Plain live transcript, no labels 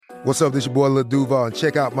What's up, this your boy Lil Duval, and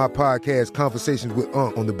check out my podcast, Conversations with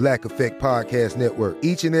Unc, on the Black Effect Podcast Network.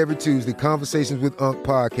 Each and every Tuesday, Conversations with Unc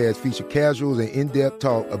podcast feature casuals and in-depth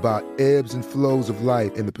talk about ebbs and flows of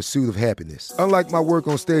life and the pursuit of happiness. Unlike my work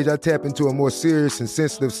on stage, I tap into a more serious and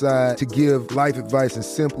sensitive side to give life advice and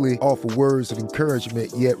simply offer words of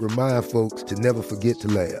encouragement, yet remind folks to never forget to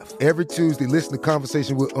laugh. Every Tuesday, listen to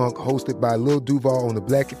Conversations with Unc, hosted by Lil Duval on the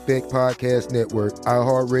Black Effect Podcast Network,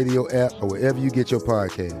 iHeartRadio app, or wherever you get your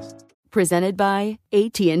podcasts. Presented by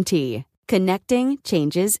AT&T. Connecting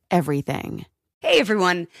changes everything. Hey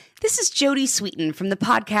everyone, this is Jodie Sweetin from the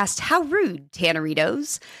podcast How Rude,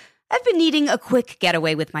 Tanneritos. I've been needing a quick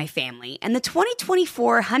getaway with my family, and the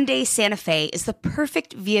 2024 Hyundai Santa Fe is the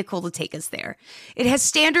perfect vehicle to take us there. It has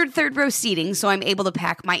standard third-row seating, so I'm able to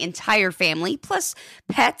pack my entire family, plus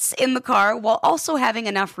pets, in the car, while also having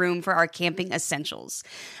enough room for our camping essentials.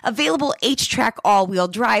 Available H-Track all-wheel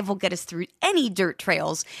drive will get us through any dirt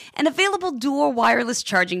trails, and available dual wireless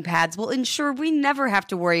charging pads will ensure we never have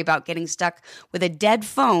to worry about getting stuck with a dead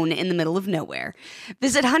phone in the middle of nowhere.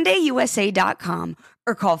 Visit HyundaiUSA.com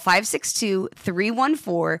or call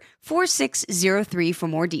 562-314-4603 for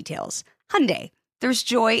more details. Hyundai, there's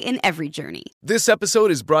joy in every journey. This episode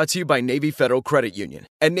is brought to you by Navy Federal Credit Union.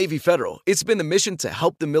 At Navy Federal, it's been the mission to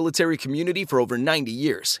help the military community for over 90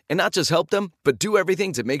 years. And not just help them, but do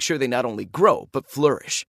everything to make sure they not only grow, but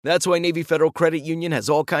flourish. That's why Navy Federal Credit Union has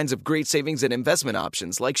all kinds of great savings and investment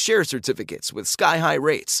options like share certificates with sky-high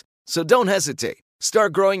rates. So don't hesitate.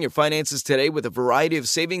 Start growing your finances today with a variety of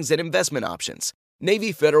savings and investment options.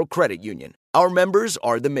 Navy Federal Credit Union. Our members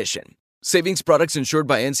are the mission. Savings products insured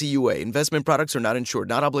by NCUA. Investment products are not insured,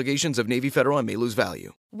 not obligations of Navy Federal and may lose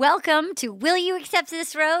value. Welcome to Will You Accept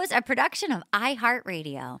This Rose, a production of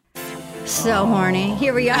iHeartRadio. So horny.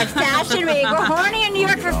 Here we are, Fashion Week. We're horny in New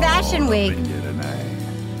York for Fashion Week.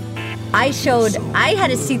 I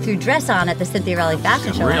had a see-through dress on at the Cynthia Rowley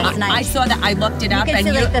Fashion Show last night. I saw that. I looked it up, and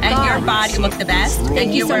your body looked the best.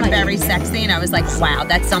 Thank you so much. were very sexy, and I was like, wow,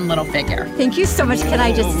 that's some little figure. Thank you so much. Can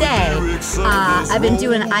I just say, I've been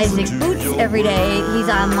doing Isaac Boots every day. He's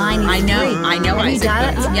online. He's I know Have Isaac you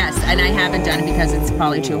done Boots. it? Yes, and I haven't done it because it's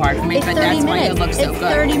probably too hard for me, It's but 30 that's minutes. why you look so it's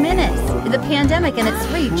good. 30 minutes. The pandemic, and it's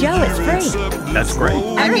free. Joe, it's free. That's great.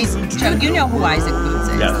 I mean, Joe, you know who Isaac Boots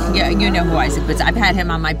is. Yes. Yeah, you know who Isaac Boots is. I've had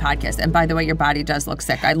him on my podcast, and by the way, your body does look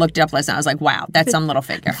sick. I looked it up last night. I was like, wow, that's some little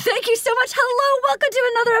figure. Thank you so much. Hello. Welcome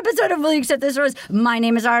to another episode of Will You Accept This Rose? My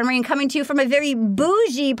name is Ara Marine, coming to you from a very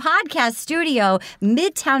bougie podcast studio,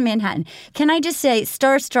 Midtown Manhattan. Can I just say,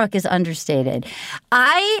 starstruck is understated.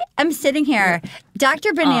 I am sitting here,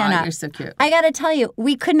 Dr. Banana. Oh, you're so cute. I got to tell you,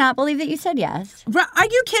 we could not believe that you said yes. Are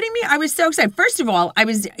you kidding me? I was so excited. First of all,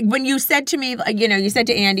 when you said to me, you said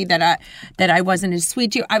to Andy that I wasn't as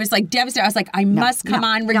sweet to you, I was like devastated. I was like, I must come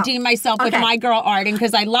on, redeem myself with my girl Arden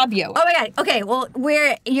because I love you. Oh my God. Okay, well,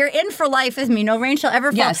 you're in for life with me. No rain shall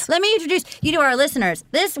ever fall. Yes. Let me introduce you to our listeners.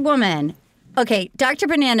 This woman. Okay, Dr.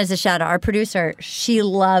 Banana's a shout out. Our producer, she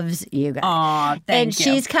loves you guys. Aw, thank and you.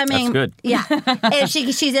 she's coming. That's good. Yeah. And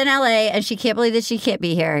she's in LA and she can't believe that she can't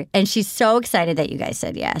be here. And she's so excited that you guys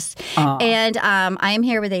said yes. And I am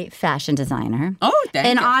here with a fashion designer. Oh, thank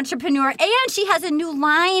an you. entrepreneur. And she has a new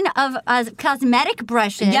line of cosmetic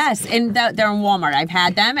brushes. Yes, and they're in Walmart. I've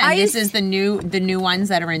had them, and this is the new ones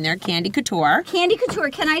that are in there, Candy Couture. Candy Couture.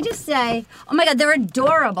 Can I just say, oh my God, they're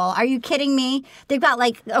adorable. Are you kidding me? They've got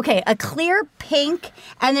a clear pink,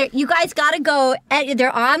 and you guys got to go.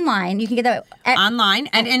 They're online. You can get that Online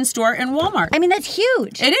and in store in Walmart. I mean, that's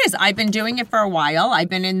huge. It is. I've been doing it for a while. I've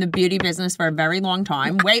been in the beauty business for a very long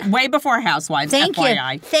time, way before Housewives. Thank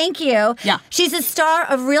FYI. you. Thank you. Yeah. She's a star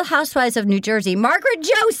of Real Housewives of New Jersey. Margaret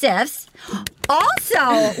Josephs,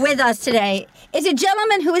 also with us today, is a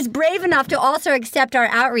gentleman who is brave enough to also accept our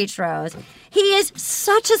outreach rose. He is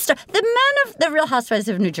such a star. The men of the Real Housewives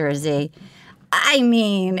of New Jersey. I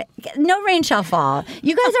mean, no rain shall fall.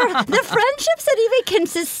 You guys are the friendships that even can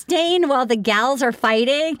sustain while the gals are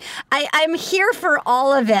fighting. I'm here for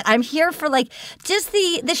all of it. I'm here for just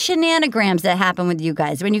the shenanigans that happen with you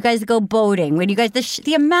guys when you guys go boating, when you guys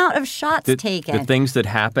the amount of shots taken. The things that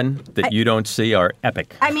happen that you don't see are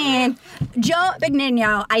epic. I mean, Joe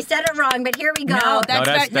Bignino. I said it wrong, but here we go. No, Did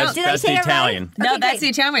I that's say the it right? Italian. No, Okay, that's great. the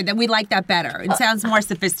Italian way. We like that better. It sounds more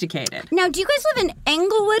sophisticated. Now, do you guys live in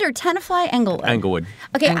Englewood or Tenafly? Englewood.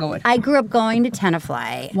 Okay, Englewood. I grew up going to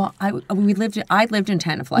Tenafly. Well, I lived in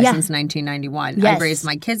Tenafly since 1991. Yes. I raised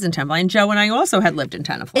my kids in Tenafly, and Joe and I also had lived in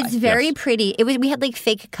Tenafly. It's very pretty. We had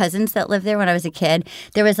fake cousins that lived there when I was a kid.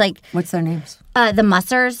 There was What's their names? The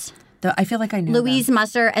Mussers. I feel like I know Louise them.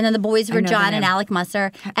 Musser, and then the boys were know the John and name. Alec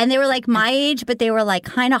Musser, and they were like my age, but they were like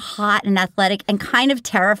kind of hot and athletic and kind of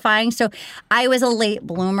terrifying. So I was a late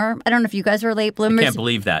bloomer. I don't know if you guys were late bloomers. Can't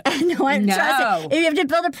believe that. No, I'm No. trust it. You have to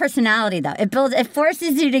build a personality, though. It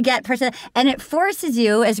forces you to get and it forces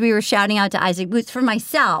you, as we were shouting out to Isaac Boots. For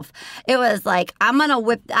myself, it was like I'm gonna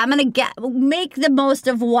make the most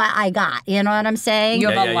of what I got. You know what I'm saying? You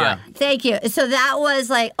have Yeah, a lot. Thank you. So that was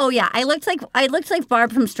like, oh yeah, I looked like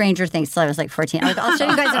Barb from Stranger Things till I was like 14. I'll show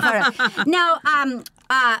you guys a photo. Now,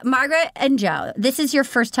 Margaret and Joe, this is your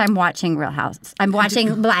first time watching Real House. I'm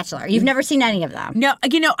watching Bachelor. You've never seen any of them. No,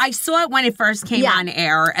 I saw it when it first came Yeah. on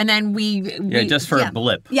air, and then we Just for a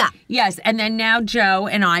blip. Yeah. Yes, and then now Joe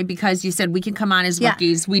and I, because you said we can come on as Yeah.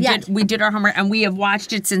 rookies, we Yes. did our homework, and we have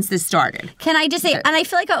watched it since this started. Can I just say, and I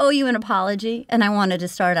feel like I owe you an apology, and I wanted to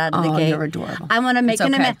start out of the Oh, gate. you're adorable. I want to make It's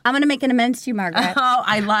okay. I'm going to make an amends to you, Margaret. Oh,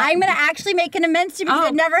 I love. I'm going to actually make an amends to you because Oh.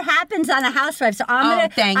 it never happens on a housewife. So I'm going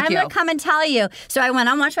to thank you. going to come and tell you. So I went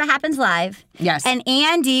on Watch What Happens Live. Yes. And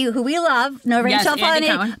Andy, who we love, no Yes, Rachel Andy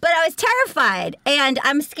Fontaine, Cohen. but I was terrified, and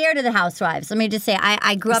I'm scared of the housewives. Let me just say,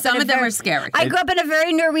 I grew up. Some in a of them very, are scary. I grew up in a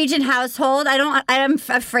very Norwegian household. I'm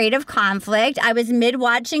afraid of conflict. I was mid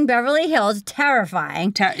watching Beverly Hills,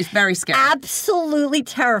 terrifying. It's very scary. Absolutely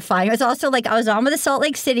terrifying. It was also like I was on with the Salt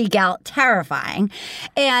Lake City gal, terrifying.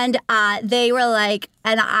 And they were like,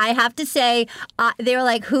 and I have to say, they were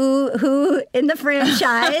like, who in the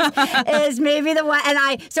franchise is maybe the one?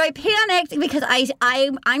 And so I panicked because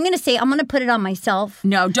I'm going to say, I'm going to put it on myself.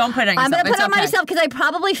 No, don't put it on yourself. I'm going to put it on okay. myself because I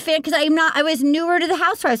probably because I was newer to the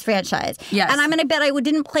Housewives franchise. Yes. And I'm going to bet I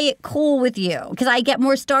didn't play it cool with you because I get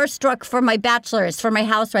more starstruck for my Bachelors, for my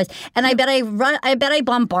Housewives. And I bet I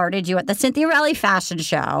bombarded you at the Cynthia Rowley fashion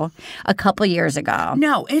show a couple years ago.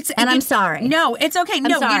 No, I'm sorry. No, it's okay.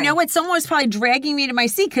 No, sorry. you know what? Someone was probably dragging me to my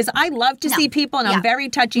seat because I love to see people, and I'm very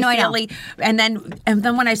touchy-feely. And then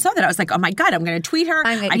when I saw that, I was like, oh my God, I'm going to tweet her.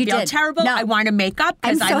 I you feel did. terrible. No. I want to make up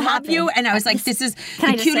because I'm so I love happy. you. And I was like, this is Can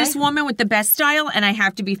I the just cutest say? woman with the best style, and I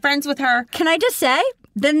have to be friends with her. Can I just say?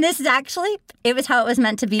 Then this is actually, it was how it was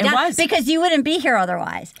meant to be It done. was. Because you wouldn't be here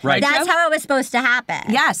otherwise. Right. That's how it was supposed to happen.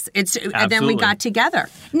 Yes, and then we Absolutely. got together.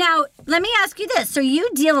 Now, let me ask you this. So you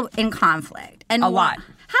deal in conflict. And A lot.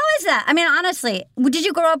 How is that? I mean, honestly, did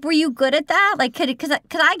you grow up, were you good at that? Like, because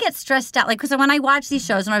I get stressed out. Like, because when I watch these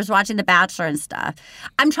shows, when I was watching The Bachelor and stuff,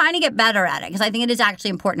 I'm trying to get better at it because I think it is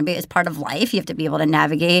actually important to be as part of life. You have to be able to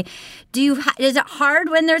navigate. Is it hard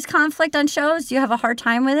when there's conflict on shows? Do you have a hard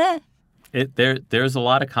time with it? There's a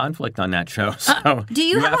lot of conflict on that show. So Do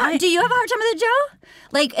you have a hard time with it, Joe?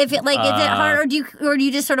 Like, is it hard, or do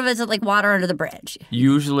you just sort of, is it like water under the bridge?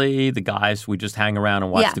 usually the guys, we just hang around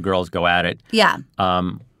and watch Yeah. the girls go at it. Yeah.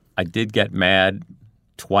 I did get mad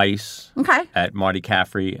twice Okay. at Marty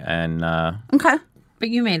Caffrey, and Okay. But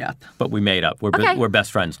you made up. but we made up. Okay. We're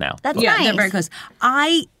best friends now. That's Yeah, nice. they're very close.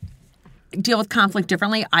 I deal with conflict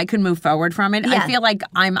differently. I can move forward from it. Yeah. I feel like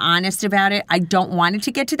I'm honest about it. I don't want it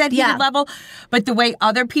to get to that heated Yeah. level. But the way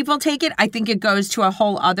other people take it, I think it goes to a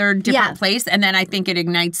whole other different Yeah. place. And then I think it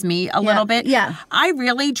ignites me a little bit. Yeah. I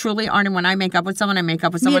really, truly, Arden, when I make up with someone, I make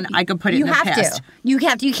up with someone, I could put it in the past. You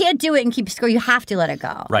have to. You can't do it and keep score. You have to let it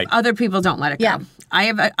go. Right. Other people don't let it Yeah. go.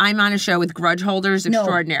 I'm on a show with grudge holders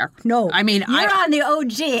extraordinaire. No. I mean, You're on the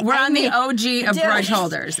OG. We're on the mean, OG of dude. grudge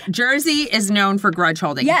holders. Jersey is known for grudge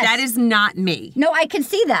holding. Yes. That is not me. No, I can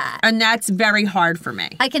see that. And that's very hard for me.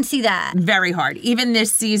 I can see that. Very hard. Even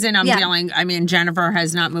this season, I'm Yeah. dealing. I mean, Jennifer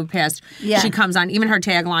has not moved past. Yeah. She comes on. Even her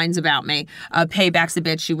taglines about me. Payback's a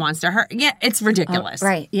bitch. She wants to hurt. Yeah, it's ridiculous.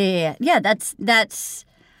 Right. Yeah. That's.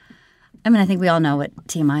 I mean, I think we all know what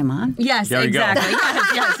team I'm on. Yes, There you go. exactly.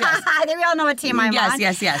 Yes. I think we all know what team I'm on.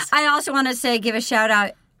 Yes. I also want to give a shout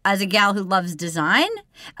out as a gal who loves design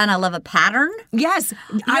and I love a pattern. Yes.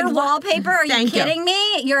 Your wallpaper? Are you Thank kidding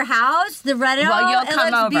me? Your house, the Renault. Well, you'll it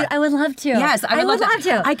come looks over. I would love to. Yes, I would love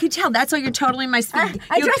to. I could tell. That's why you're totally my speed.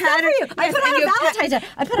 I dressed up for you. I Yes, put and on a you have Valentine's Day.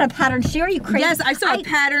 I put on a pattern shoe. Are you crazy? Yes, I saw a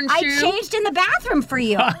pattern shoe. I changed in the bathroom for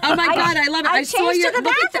you. Oh my God, I love it. I saw changed your in the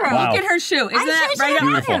bathroom. Look at her shoe. Isn't that changed right in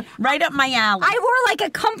the up, bathroom. right up my alley? I wore like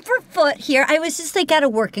a comfort foot here. I was just like at a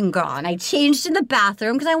working girl, and I changed in the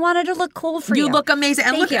bathroom because I wanted to look cool for you. You look amazing.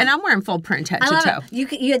 And Thank look, you. and I'm wearing full print head I to love toe.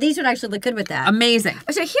 it. These would actually look good with that. Amazing.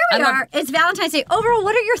 So here we are. It's Valentine's Day. Overall,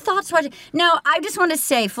 what are your thoughts watching? Now, I just want to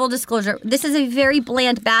say, full disclosure, this is a very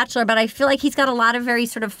bland Bachelor, but I feel like he's got a lot of very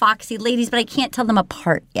sort of foxy ladies, but I can't tell them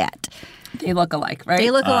apart yet. They look alike, right?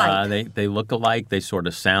 They look alike. They look alike. They sort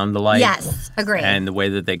of sound alike. Yes, agree. And the way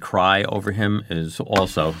that they cry over him is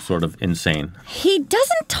also sort of insane. He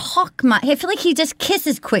doesn't talk much. I feel like he just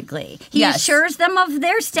kisses quickly. He assures them of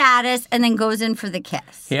their status and then goes in for the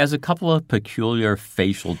kiss. He has a couple of peculiar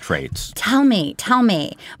facial traits. Tell me.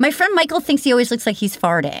 My friend Michael thinks he always looks like he's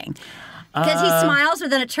farting. Because he smiles, but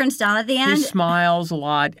then it turns down at the end. He smiles a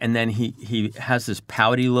lot, and then he has this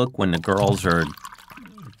pouty look when the girls are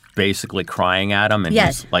basically crying at him, and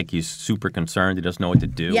he's super concerned. He doesn't know what to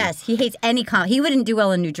do. Yes, he hates any conflict. He wouldn't do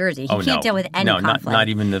well in New Jersey. He can't deal with any conflict. No, not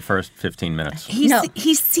even the first 15 minutes.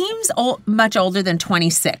 He seems much older than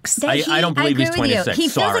 26. I don't believe he's 26. He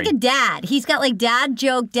feels like a dad. He's got like dad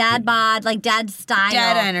joke, dad bod, like dad style.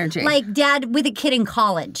 Dad energy. Like dad with a kid in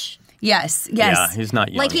college. Yes. Yeah, he's not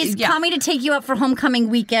young. Like he's coming to take you up for homecoming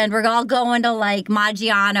weekend. We're all going to like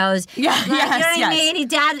Maggiano's. Yeah, like, you know what I mean?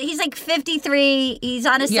 He's like 53. He's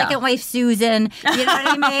on his second wife, Susan. You know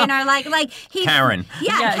what I mean? Or like he's Karen.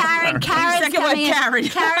 Yeah, Karen's coming in.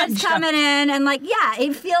 Karen's coming in, and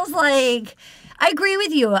it feels like I agree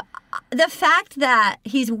with you. The fact that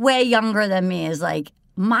he's way younger than me is like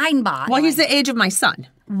mind-boggling. Well, he's the age of my son.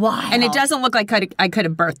 Wow. And it doesn't look like I could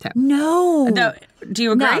have birthed him. No. Do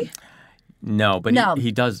you agree? No, but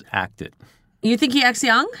he does act it. You think he acts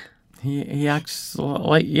young? He acts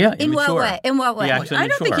like, immature. In what way? I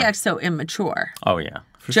don't think he acts so immature. Oh, yeah,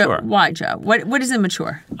 for Joe, sure. Why, Joe? What is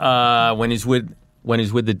immature? When he's with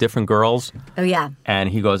the different girls. Oh, yeah. And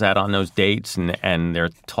he goes out on those dates and they're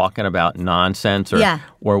talking about nonsense.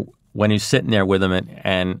 Or when he's sitting there with them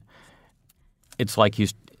and it's like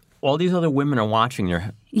all these other women are watching.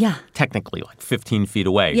 They're technically like 15 feet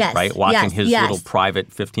away, right? Watching his little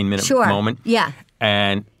private 15-minute moment. Yeah.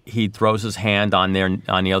 And he throws his hand on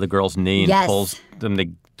the other girl's knee and pulls them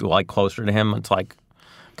closer to him. It's like,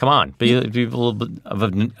 come on, be a little bit of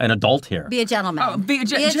an adult here. Be a gentleman. Oh, be a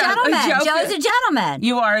gentleman. Joe's a gentleman.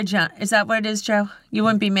 You are a gentleman. Is that what it is, Joe? You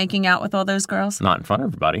wouldn't be making out with all those girls? Not in front of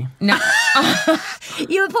everybody. No.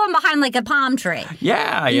 You would pull him behind like a palm tree.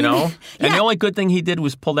 Yeah, And the only good thing he did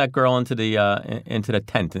was pull that girl into the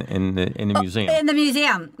tent in the museum. In the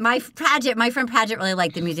museum. My friend Paget really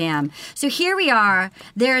liked the museum. So here we are.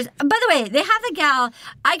 By the way, they have the gal.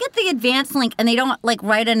 I get the advanced link and they don't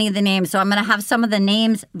write any of the names, so I'm going to have some of the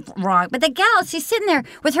names wrong. But the gal, she's sitting there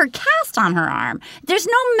with her cast on her arm. There's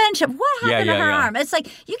no mention of what happened to her arm. It's like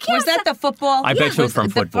you can't. Was that the football? I bet you was from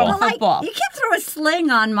football. Football. You can't throw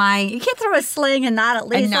a sling and not at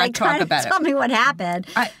least talk about tell me what happened.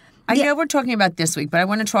 I know we're talking about this week, but I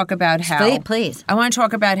want to talk about how. Please. I want to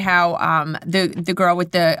talk about how the girl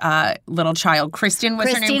with the little child, Kristen,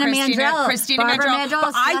 was her name? Christina Mandrell.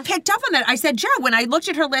 But I picked up on that. I said, Joe, when I looked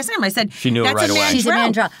at her last name, I said, she knew it right away. She's a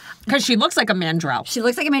Mandrell. Because she looks like a Mandrell. She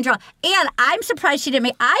looks like a Mandrell. And I'm surprised she didn't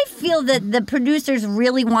make... I feel that the producers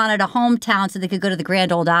really wanted a hometown so they could go to the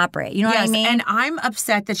Grand Ole Opry. You know what I mean? And I'm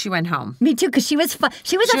upset that she went home. Me too, because she was fun.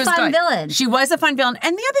 She was a fun villain. She was a fun villain.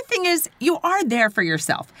 And the other thing is, you are there for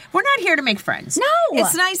yourself. We're not here to make friends. No.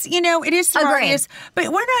 It's nice, it is sororious,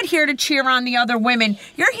 but we're not here to cheer on the other women.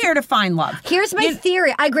 You're here to find love. Here's my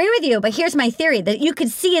theory. I agree with you, but here's my theory, that you could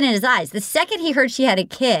see it in his eyes. The second he heard she had a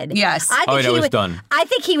kid. Yes. I think he was done. I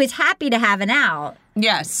think he was happy to have an out.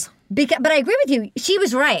 Yes. But I agree with you. She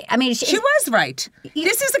was right. I mean, she was right.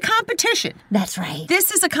 This is a competition. That's right.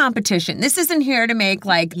 This is a competition. This isn't here to make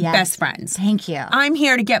best friends. Thank you. I'm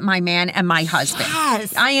here to get my man and my husband.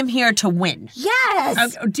 Yes. I am here to win.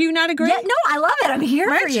 Yes. Do you not agree? Yeah, no, I love it. I'm here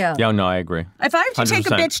for you. Yeah, no, I agree. If I have to 100%. Take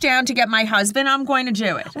a bitch down to get my husband, I'm going to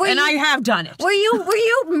do it. I have done it. Were you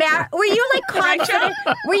confident?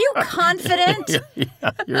 Were you confident?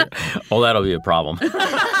 Well, that'll be a problem.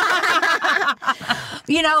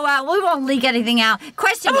 We won't leak anything out.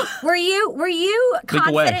 Question: Were you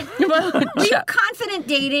confident? Were you confident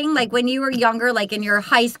dating, when you were younger, in your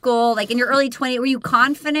high school, in your early 20s? Were you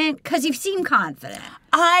confident? Because you seem confident.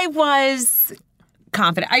 I was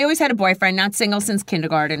confident. I always had a boyfriend, not single since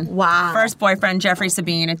kindergarten. Wow. First boyfriend, Jeffrey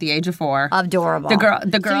Sabine, at the age of 4. Adorable. The girl,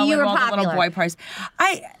 so you with were all popular. the little boy parties.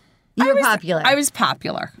 You were popular. I was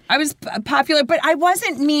popular. But I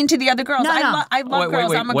wasn't mean to the other girls. No. I love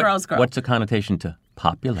girls. I'm a girl's girl. What's the connotation to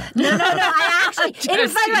popular? No. I actually, by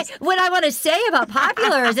the way, what I want to say about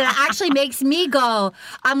popular is it actually makes me go,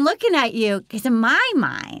 I'm looking at you, because in my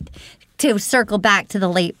mind, to circle back to the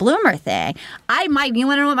late bloomer thing, you want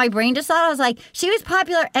to know what my brain just thought? I was like, she was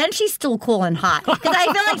popular and she's still cool and hot. Because I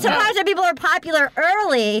feel like sometimes when people are popular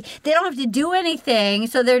early, they don't have to do anything.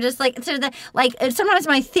 So they're just sometimes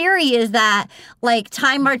my theory is that,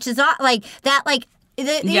 time marches on,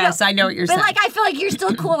 Yes, I know what you're saying. But like, I feel like you're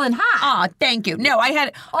still cool and hot. Oh, thank you. No, I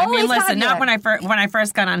had. Listen, not when I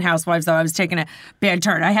first got on Housewives though. I was taking a bad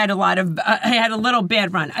turn. I had a little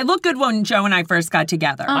bad run. I looked good when Joe and I first got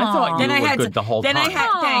together. I thought you looked good the whole time.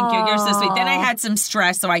 Thank you. You're so sweet. Then I had some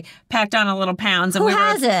stress, so I packed on a little pounds. And Who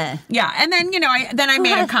hasn't? Yeah, and then I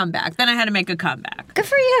made a comeback. Then I had to make a comeback. Good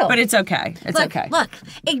for you. But it's okay. It's okay. Look,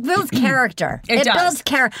 it builds character. It does. Builds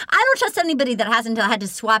character. I don't trust anybody that hasn't had to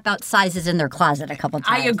swap out sizes in their closet a couple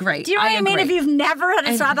times. I agree. Do you know what I mean? If you've never had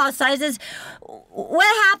to swap out sizes, what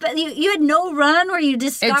happened? You had no run where you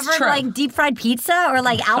discovered like deep fried pizza or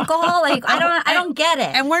like alcohol? Like I don't get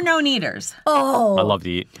it. And we're known eaters. Oh, I love to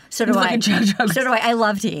eat. So do I. So do I. I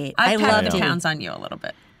love to eat. I love to pounds on you a little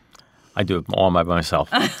bit. I do it all by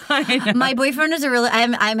myself. My boyfriend is a really.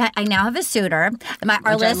 I now have a suiter.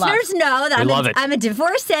 Our listeners know that I'm a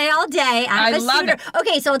divorcee all day. I love it.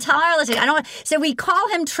 Okay, so tell our listeners. So we call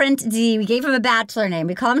him Trent Z. We gave him a bachelor name.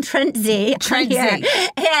 We call him Trent Z. Trent Z.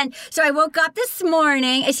 And so I woke up this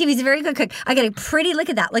morning. I see he's a very good cook. I got a pretty look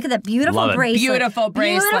at that beautiful bracelet. Beautiful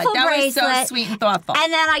bracelet. Was so sweet and thoughtful.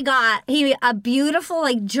 And then I got a beautiful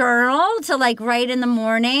like journal to like write in the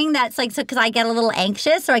morning. That's like so because I get a little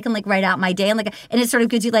anxious, so I can like write out my day and it sort of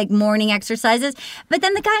gives you like morning exercises. But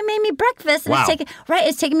then the guy made me breakfast and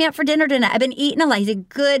it's taking me out for dinner tonight. I've been eating a lot. He's a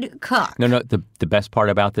good cook. No, the best part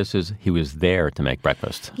about this is he was there to make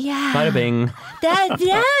breakfast. Yeah. Bada bing.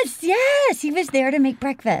 Yes. He was there to make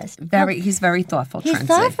breakfast. He's very thoughtful, Trent Z. He's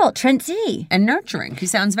thoughtful, Trent Z. And nurturing. He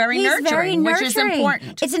sounds very nurturing, which is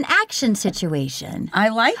important. It's an action situation. I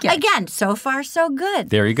like it. Again, so far so good.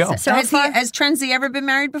 There you go. So has Trent Z ever been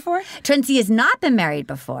married before? Trent Z has not been married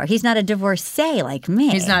before. He's not a divorcee like me.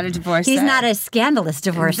 He's not a divorcee. He's not a scandalous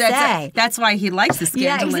divorcee. That's why he likes the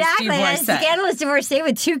scandalous divorcee. A scandalous divorcee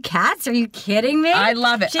with 2 cats? Are you kidding me? I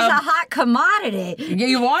love it. She's a hot commodity.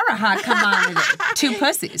 You are a hot commodity. 2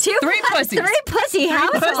 pussies. 3 pussies. 3 pussy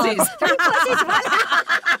households. 3 pussies.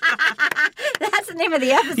 That's the name of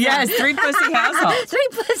the episode. Yes, 3 pussy households. 3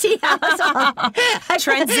 pussy households.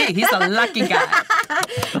 Trent Z, he's a lucky guy.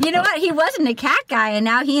 You know what? He wasn't a cat guy, and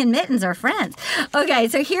now he and Mittens are friends. Okay,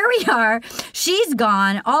 so here we are. She's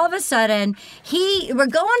gone. All of a sudden, we're going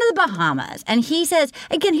to the Bahamas, and he says,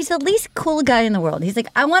 again, he's the least cool guy in the world. He's like,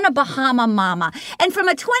 I want a Bahama mama. And from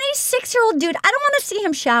a 26-year-old dude, I don't want to see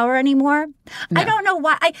him shower anymore. No. I don't know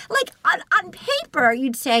why. On paper,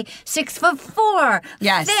 you'd say 6'4",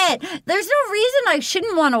 yes, fit. There's no reason I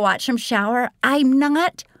shouldn't want to watch him shower. I'm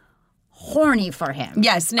not horny for him.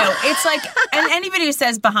 Yes, no, it's like, and anybody who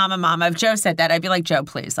says Bahama Mama, if Joe said that, I'd be like, Joe,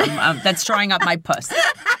 please, that's drawing up my puss.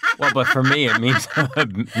 Well, but for me, it means a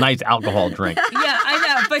nice alcohol drink. Yeah, I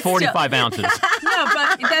know, but 45 ounces. No,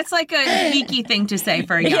 but that's like a geeky thing to say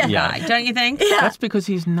for a young guy, don't you think? Yeah. That's because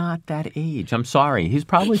he's not that age. I'm sorry. He's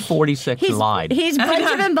probably 46 and lied. He's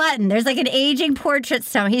Benjamin Button. There's like an aging portrait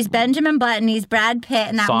stone. He's Benjamin Button. He's Brad Pitt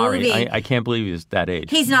in that movie. I can't believe he's that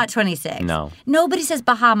age. He's not 26. No. Nobody says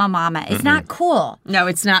Bahama Mama. It's not cool. No,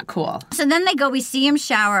 it's not cool. So then we see him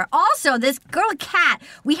shower. Also, this girl Kat,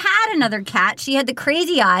 we had another Kat. She had the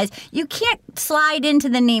crazy eyes. You can't slide into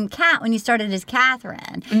the name Kat when you started as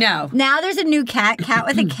Catherine. No. Now there's a new Kat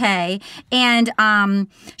with a K, and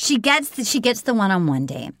she gets the one-on-one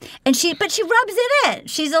date, but she rubs it in.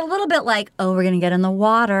 She's a little bit like, oh, we're gonna get in the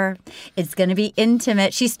water. It's gonna be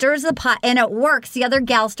intimate. She stirs the pot, and it works. The other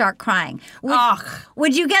gals start crying.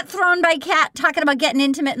 Would you get thrown by Kat talking about getting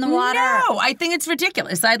intimate in the water? No, I think it's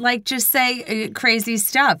ridiculous. I'd like just say crazy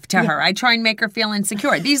stuff to her. I try and make her feel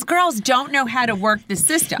insecure. These girls don't know how to work the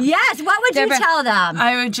system. Yes. What would you tell them?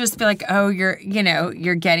 I would just be like, oh, you're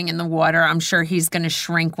getting in the water. I'm sure he's going to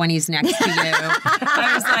shrink when he's next to you.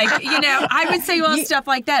 I was like, I would say stuff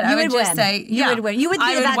like that. I would just say, you would win. You would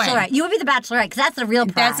be the Bachelorette. You would be the Bachelorette because that's the real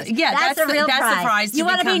prize. That's the real prize. You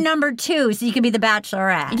want to be number 2 so you can be the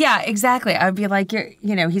Bachelorette. Yeah, exactly. I'd be like,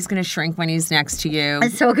 he's going to shrink when he's next to you.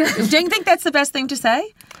 That's so good. Do you think that's the best thing to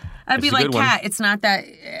say? I'd be like, Kat, it's not that.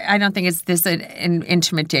 I don't think it's this an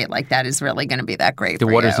intimate date like that is really going to be that great. The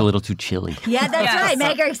water's a little too chilly. Yeah, that's right.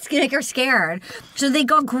 Make her scared. So they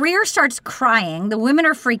go. Greer starts crying. The women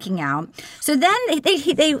are freaking out. So then they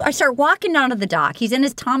start walking down to the dock. He's in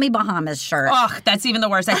his Tommy Bahamas shirt. Oh, that's even the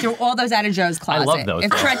worst. I threw all those out of Joe's closet. I love those.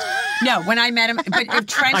 No, when I met him, but if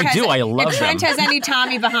Trent has any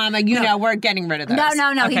Tommy Bahama, we're getting rid of those.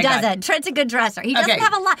 No, he doesn't. Good. Trent's a good dresser. He doesn't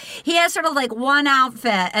have a lot. He has sort of like one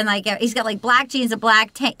outfit, and like he's got like black jeans,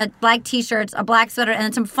 black t-shirts, a black sweater, and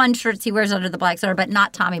then some fun shirts he wears under the black sweater, but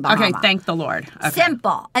not Tommy Bahama. Okay, thank the Lord. Okay.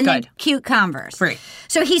 Simple. And then cute Converse. Free.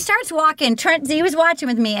 So he starts walking. Trent Z was watching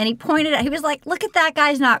with me, and he pointed at, he was like, look at that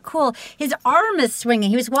guy's not cool. His arm is swinging.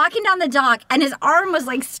 He was walking down the dock, and his arm was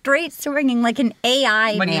like straight swinging like an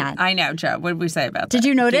AI man. I know, Joe. What did we say about that? Did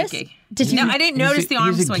you notice? No, I didn't notice the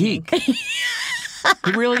arm swinging.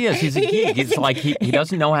 He really is. He's a geek. It's like he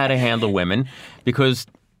doesn't know how to handle women because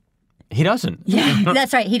he doesn't. Yeah,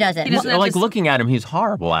 that's right. He doesn't. Looking at him, he's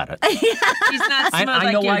horrible at it. He's not smooth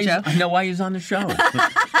like you, Joe. I know why he's on the show.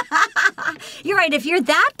 You're right. If you're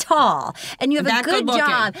that tall and you have a good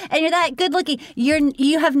job and you're that good looking,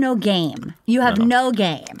 you have no game. You have no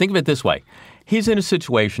game. Think of it this way. He's in a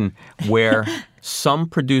situation where some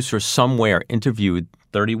producer somewhere interviewed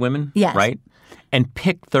 30 women, right? And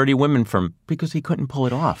picked 30 women because he couldn't pull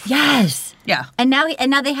it off. Yes. Yeah. And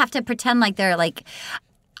now they have to pretend like they're like,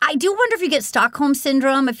 I do wonder if you get Stockholm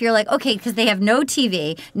Syndrome if you're like, okay, because they have no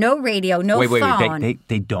TV, no radio, no phone. Wait,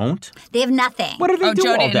 they don't? They have nothing. What do they do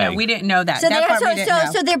all day? We didn't know that.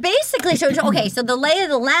 So they're basically, okay, so the lay of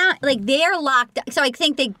the land, like they're locked. So I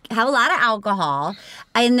think they have a lot of alcohol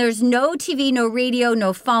and there's no TV, no radio,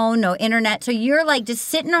 no phone, no internet. So you're like just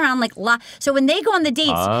sitting around like, so when they go on the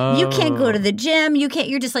dates, you can't go to the gym. You're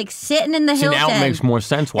just like sitting in the Hilton. Now it makes more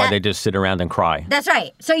sense why they just sit around and cry. That's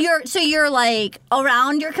right. So you're like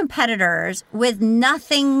around your competitors with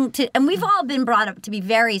nothing to, and we've all been brought up to be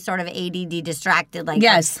very sort of ADD distracted, like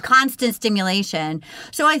constant stimulation.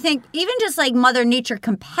 So I think even just like Mother Nature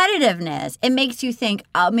competitiveness, it makes you think,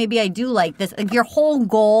 oh, maybe I do like this. If your whole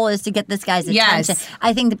goal is to get this guy's attention,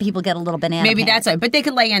 I think that people get a little banana. Maybe that's right. But they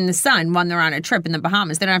could lay in the sun when they're on a trip in the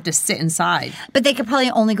Bahamas. They don't have to sit inside. But they could probably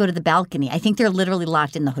only go to the balcony. I think they're literally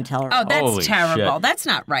locked in the hotel room. Oh, that's terrible. Shit. That's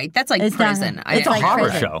not right. That's like prison. It's a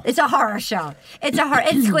horror show. It's a horror show.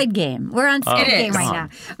 It's Squid Game. We're on Squid Game right now.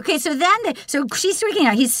 Okay, so she's freaking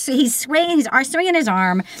out. He's swinging. He's swinging his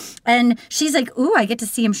arm, and she's like, "Ooh, I get to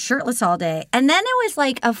see him shirtless all day." And then it was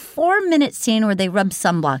like a 4-minute scene where they rubbed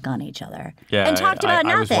sunblock on each other and talked about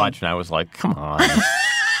nothing. I was watching. I was like, "Come on."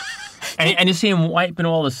 and you see him wiping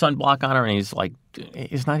all the sunblock on her, and he's like,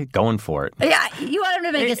 he's not going for it. Yeah, you want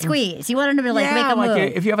him to make a squeeze. You want him to make a move.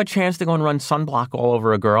 If you have a chance to go and run sunblock all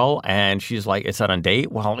over a girl, and she's like, "Is that on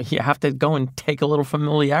date?" Well, you have to go and take a little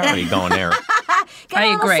familiarity going there. I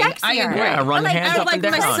agree. Yeah, run hands up and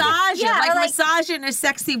down. Massage in a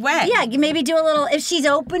sexy way. Yeah, you maybe do a little, if she's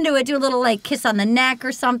open to it, do a little like kiss on the neck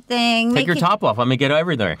or something. Take your top off. Let me get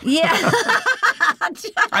everything. Yeah.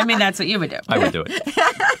 I mean, that's what you would do. I would do it.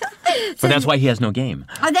 But that's why he has no game.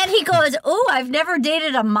 And then he goes, "Ooh, I've never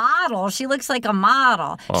dated a model. She looks like a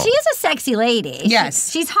model. She is a sexy lady.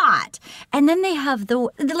 Yes. She's hot." And then they have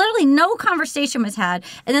literally no conversation was had.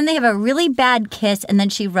 And then they have a really bad kiss, and then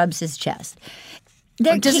she rubs his chest.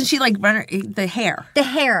 Doesn't she like run the hair? The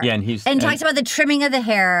hair. Yeah, and talks about the trimming of the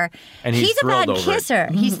hair. And he's a bad kisser.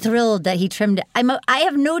 He's thrilled that he trimmed it. I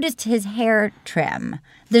have noticed his hair trim.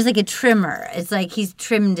 There's like a trimmer. It's like he's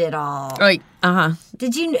trimmed it all. Right.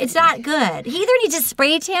 Did you? It's not good. He either needs a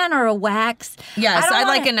spray tan or a wax. Yes, I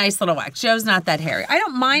like a nice little wax. Joe's not that hairy. I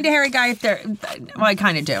don't mind a hairy guy if they're. Well, I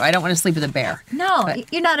kind of do. I don't want to sleep with a bear. No,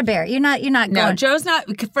 you're not a bear. You're not. No, Joe's not.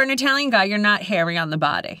 For an Italian guy, you're not hairy on the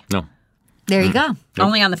body. No. There you go. Nope.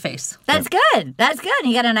 Only on the face. That's good. That's good.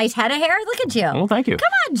 You got a nice head of hair. Look at you. Well, thank you.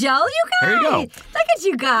 Come on, Joe. You guys. There you go. Look at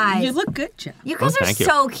you guys. You look good, Joe. You guys are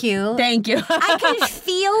so cute. Thank you. I can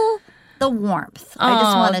feel the warmth. I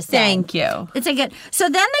just want to say. Thank you. It's a good. So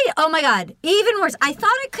then they. Oh my God. Even worse. I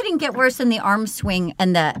thought it couldn't get worse than the arm swing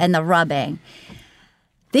and the rubbing.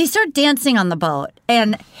 They start dancing on the boat,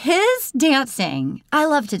 and his dancing, I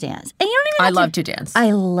love to dance. And you don't even I love to dance.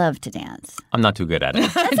 I love to dance. I'm not too good at it.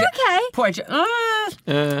 That's okay. Poor Joe.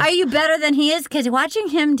 Are you better than he is? Because watching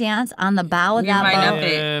him dance on the bow of that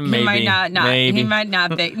boat. Maybe. He might not. Maybe. He might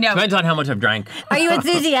not be. No. Depends on how much I've drank. Are you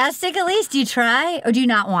enthusiastic at least? Do you try? Or do you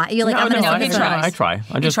not want? You're like, I'm going to I try.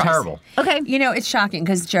 I'm just terrible. Okay. You know, it's shocking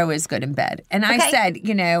because Joe is good in bed. And I said,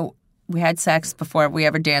 we had sex before we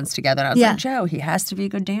ever danced together. And I was like, Joe, he has to be a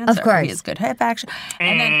good dancer. Of course. He has good hip action.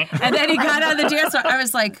 And then he got on the dance floor. I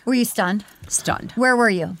was like... Were you stunned? Stunned. Where were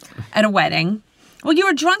you? At a wedding. Well, you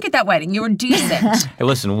were drunk at that wedding. You were decent. Hey,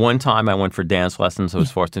 listen, one time I went for dance lessons. I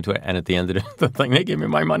was forced into it. And at the end of the thing, they gave me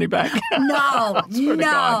my money back. No.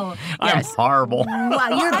 No. I'm horrible. Wow,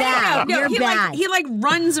 you're bad. No, you're bad. He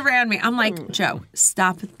runs around me. I'm like, Joe,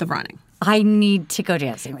 stop the running. I need to go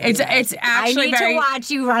dancing with you. It's actually I need to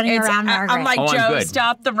watch you running around, Margaret. I'm like, Joe,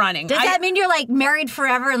 stop the running. Does that mean you're like married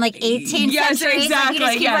forever in like 18th yes, centuries? Exactly, like you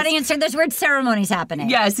just keep running and there's weird ceremonies happening.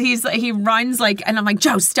 Yes, he runs like, and I'm like,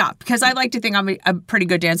 Joe, stop. Because I like to think I'm a pretty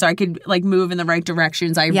good dancer. I could like move in the right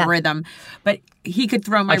directions. I have rhythm. But he could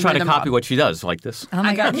throw my rhythm I try to copy up. what she does like this. Oh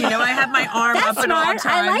my God. I have my arm up at all times.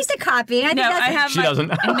 I like the copying. She doesn't.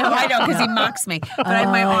 No, I don't because he mocks me. But I have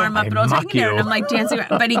my arm up at all times. And I'm like dancing.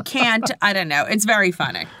 But he can't. I don't know. It's very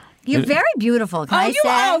funny. You're very beautiful. Can I say?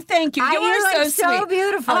 Oh, thank you. You are so sweet. So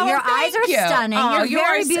beautiful. Your eyes are stunning. You're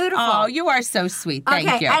very beautiful. Oh, you are so sweet.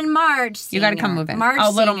 Thank you. And Marge Sr. You got to come move in.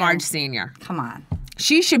 Little Marge Sr. Come on.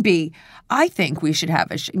 She should be. I think we should have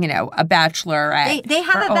a bachelorette. They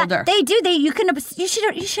have older. They do.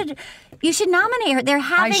 You should nominate her.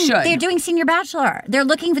 They're doing senior bachelor. They're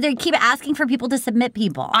looking for. They keep asking for people to submit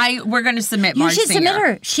people. We're going to submit Marge You should Senior. submit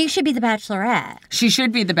her. She should be the bachelorette. She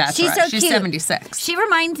should be the bachelorette. She's so She's cute. 76. She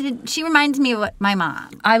reminds me of my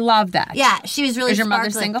mom. I love that. Yeah, she was really. Is your sparkly.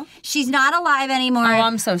 mother single? She's not alive anymore. Oh,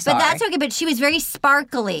 I'm so sorry. But that's okay. But she was very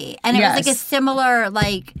sparkly, and it was like a similar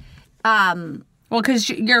like. Well, because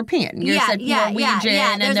you're European. You're Norwegian,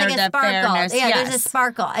 and there's there's like a that sparkle. fairness. Yeah, there's a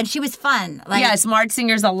sparkle, and she was fun. Like, yes, Marge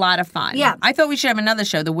Singer's a lot of fun. Yeah, I thought we should have another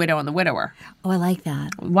show, The Widow and the Widower. Oh, I like that.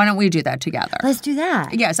 Why don't we do that together? Let's do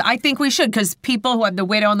that. Yes, I think we should, because people who have The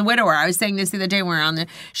Widow and the Widower, I was saying this the other day when we were on the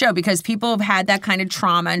show, because people have had that kind of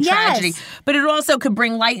trauma and tragedy, but it also could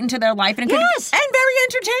bring light into their life and very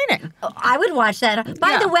entertaining. Oh, I would watch that.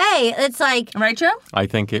 By the way, it's like... Right, Joe? I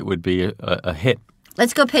think it would be a hit.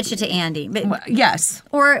 Let's go pitch it to Andy. Yes.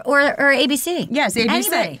 Or ABC. Yes,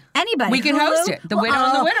 ABC. Anybody. We can host it. The Widow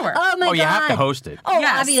and the Widower. Oh, my God. You have to host it. Oh,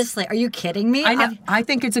 obviously. Are you kidding me? I know. I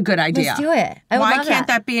think it's a good idea. Let's do it. Why can't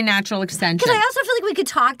that be a natural extension? Because I also feel like we could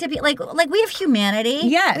talk to people. Like we have humanity.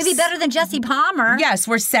 Yes. We'd be better than Jesse Palmer. Yes,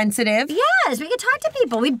 we're sensitive. Yes, we could talk to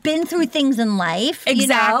people. We've been through things in life.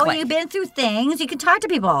 Exactly. You've been through things. You can talk to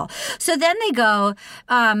people. So then they go,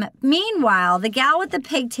 meanwhile, the gal with the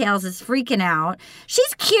pigtails is freaking out.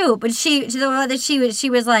 She's cute, but she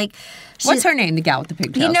was like... What's her name, the gal with the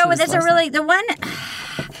pigtails? You know what? There's the one...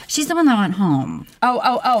 She's the one that went home.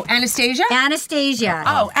 Oh, Anastasia? Anastasia.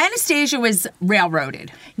 Oh, Anastasia was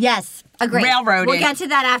railroaded. Yes. Agreed. Railroaded. We'll get to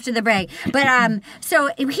that after the break. But so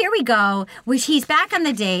here we go. He's back on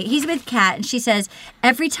the date. He's with Kat, and she says,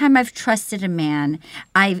 every time I've trusted a man,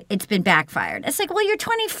 it's been backfired. It's like, well, you're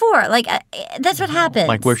 24. Like, that's what happens.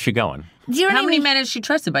 Like, where's she going? Do you know How many men has she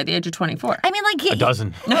trusted by the age of 24? I mean, like... A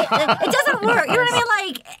dozen. It doesn't work. You know what I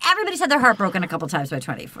mean? Like, everybody's had their heart broken a couple times by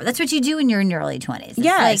 24. That's what you do when you're in your early 20s.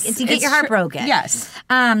 Yes. It's you get your heart broken. Yes.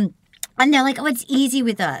 And they're like, oh, it's easy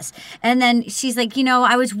with us. And then she's like,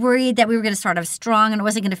 I was worried that we were going to start off strong and it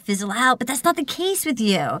wasn't going to fizzle out, but that's not the case with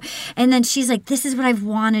you. And then she's like, this is what I've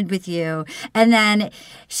wanted with you. And then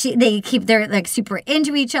they're like super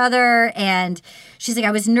into each other. And she's like,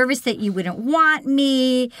 I was nervous that you wouldn't want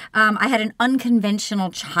me. I had an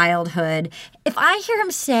unconventional childhood. If I hear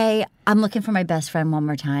him say, I'm looking for my best friend one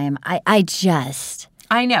more time,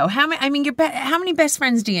 I know. How many best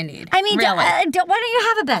friends do you need? I mean, really? why don't you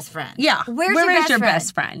have a best friend? Yeah. Where is your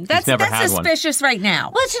best friend? That's suspicious right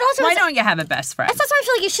now. Well, it should also. Why don't you have a best friend? That's why I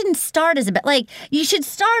feel like you shouldn't start as you should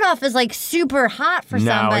start off as like super hot for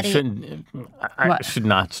somebody. No, it shouldn't. It should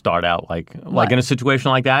not start out like in a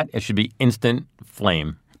situation like that. It should be instant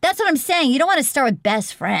flame. That's what I'm saying. You don't want to start with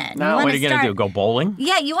best friend. No, what are you going to do? Go bowling?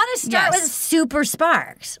 Yeah, you want to start with super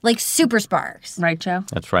sparks. Like super sparks. Right, Joe?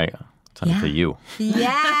 That's right. Time for you.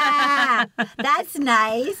 Yeah. That's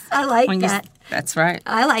nice. I like that. That's right.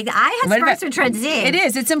 I like that. I had sparks with Trent Z. It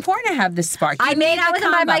is. It's important to have the spark. I made out with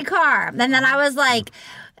him by my car. And then I was like,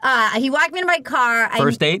 he walked me to my car.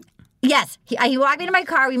 First date? Yes. He walked me to my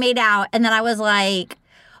car. We made out. And then I was like,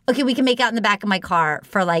 okay, we can make out in the back of my car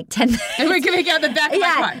for like 10 minutes. We can make out in the back of my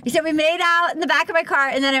car. So we made out in the back of my car,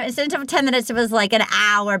 and then instead of 10 minutes, it was like an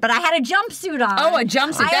hour. But I had a jumpsuit on. Oh, a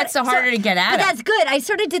jumpsuit. That's harder to get out of. But that's good. I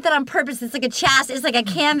sort of did that on purpose. It's like it's like a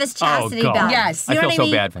canvas chastity belt. Yes. You know I feel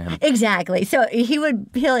so bad for him. Exactly. So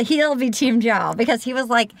he'll be Team Joe because he was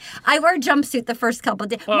like, I wear a jumpsuit the first couple of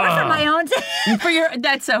days. More for my own sake.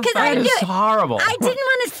 That's so funny. That is horrible. I didn't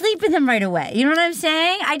want to sleep with him right away. You know what I'm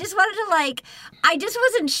saying? I just wanted to I just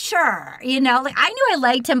wasn't sure, Like I knew I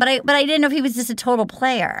liked him, but I didn't know if he was just a total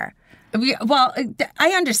player. Well, I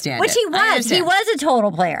understand. Which he was. He was a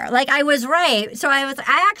total player. Like, I was right. So I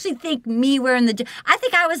actually think me wearing I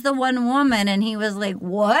think I was the one woman, and he was like,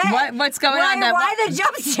 what? What's going on? Why the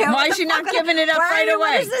jumpsuit? Why is she not giving it up right away?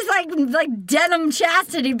 What is this like denim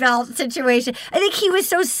chastity belt situation? I think he was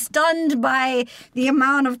so stunned by the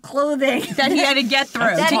amount of clothing that he had to get through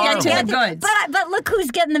to get to the goods. But look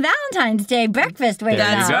who's getting the Valentine's Day breakfast with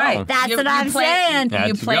That's right. That's what I'm saying.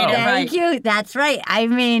 You played it right. Thank you. That's right. I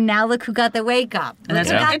mean, now look who got the wake up.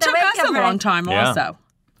 It took us a long time also.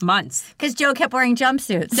 Months. Because Joe kept wearing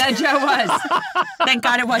jumpsuits. That Joe was. Thank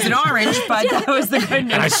God it wasn't orange, but that was the good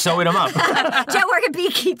news. And I sewed him up. Joe wore a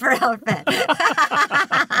beekeeper outfit.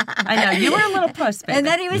 I know. You were a little puss, baby. And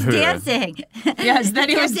then he was dancing. Yes, then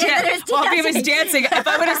he was dancing. Well, if he was dancing, if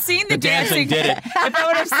I would have seen the dancing, did it. If I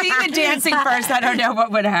would have seen the dancing first, I don't know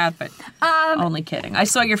what would have happened. Only kidding. I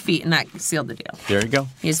saw your feet, and that sealed the deal. There you go.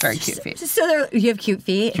 He has very cute feet. So you have cute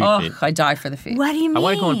feet? Cute feet. I die for the feet. What do you mean? I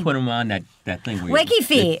want to go and put them on that thing. Wiki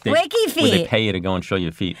feet. Wiki feet. Where they pay you to go and show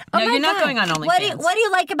your feet. No, you're not going on OnlyFans. What do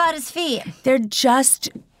you like about his feet? They're just...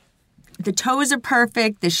 The toes are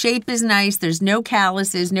perfect. The shape is nice. There's no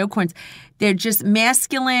calluses, no corns. They're just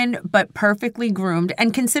masculine but perfectly groomed.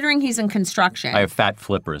 And considering he's in construction. I have fat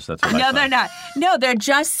flippers. That's what I No, they're not. No, they're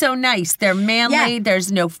just so nice. They're manly. Yeah.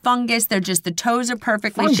 There's no fungus. They're just, the toes are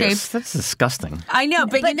perfectly shaped. That's disgusting. I know,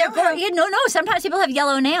 but you know. No. Sometimes people have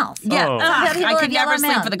yellow nails. Yeah. Oh. I could never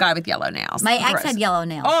sleep with a guy with yellow nails. My ex had yellow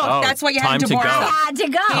nails. Oh, that's why you had time to divorce. to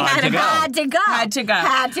go. I had to go. Had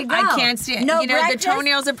to go. I can't stand. No you know, breakfast? the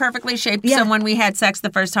toenails are perfectly shaped. Yeah. So when we had sex the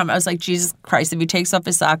first time, I was like, Jesus Christ, if he takes off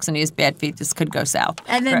his socks and he has bad feet, this could go south.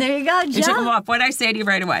 And then there you go, You took them Joe. off. What did I say to you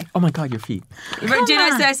right away? Oh my God, your feet. Did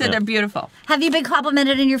I say? I said they're beautiful. Have you been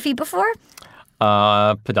complimented in your feet before?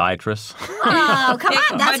 Podiatrist. Oh, come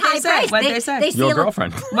on. That's What'd they high say? praise. What'd they say? They Your seal-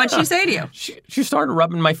 girlfriend. What'd she say to you? She started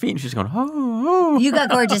rubbing my feet, and she's going, oh. You got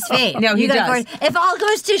gorgeous feet. No, he you got does. If all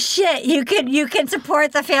goes to shit, you can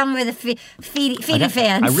support the family with the feety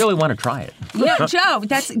fans. I really want to try it. No, Joe,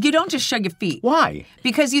 you don't just show your feet. Why?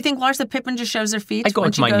 Because you think Larsa Pippen just shows her feet? I go when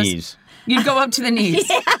up to she my goes- knees. You go up to the knees. He's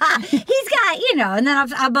got, and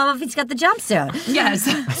then above he's got the jumpsuit. Yes.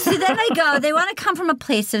 So then they want to come from a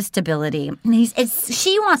place of stability. And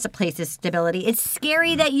she wants a place of stability. It's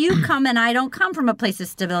scary that you come and I don't come from a place of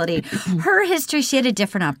stability. Her history, she had a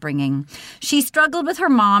different upbringing. She struggled with her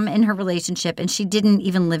mom in her relationship, and she didn't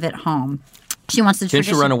even live at home. She wants the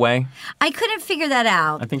tradition. Didn't she run away? I couldn't figure that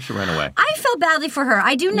out. I think she ran away. I felt badly for her.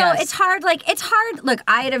 I do know it's hard. It's hard. Look,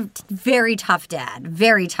 I had a very tough dad.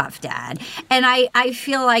 And I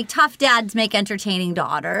feel like tough dads make entertaining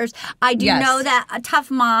daughters. I do know that a tough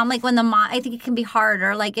mom, when the mom, I think it can be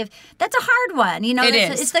harder. If that's a hard one,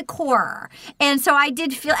 it's the core. And so I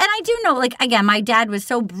did feel, and I do know, again, my dad was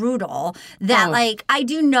so brutal that, I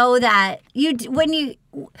do know that even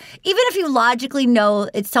if you logically know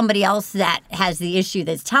it's somebody else that has the issue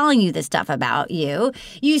that's telling you this stuff about you,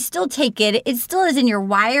 you still take it. It still is in your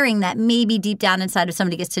wiring that maybe deep down inside, if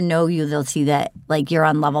somebody gets to know you, they'll see that you're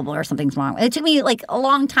unlovable or something's wrong. It took me a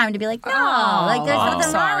long time to be like, no, there's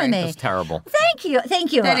nothing wrong with me. That's terrible. Thank you.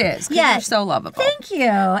 That is. Yes. You're so lovable. Thank you.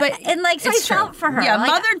 But so I felt for her. Yeah,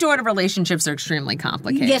 mother-daughter relationships are extremely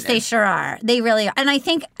complicated. Yes, they sure are. They really are. And I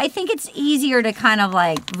think it's easier to kind of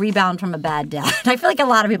rebound from a bad dad. I feel like a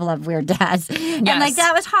lot of people have weird dads. Yes. And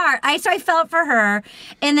that was hard. So I felt for her.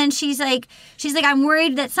 And then she's like, I'm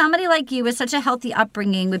worried that somebody like you with such a healthy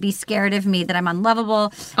upbringing would be scared of me, that I'm unlovable.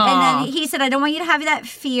 Aww. And then he said, I don't want you to have that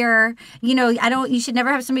fear. You should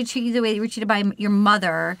never have somebody treat you the way you were treated by your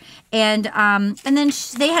mother. And then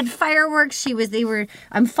they had fireworks.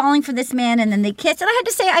 I'm falling for this man. And then they kissed. And I had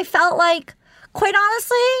to say, I felt quite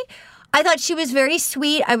honestly, I thought she was very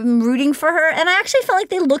sweet. I'm rooting for her. And I actually felt like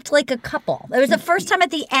they looked like a couple. It was the first time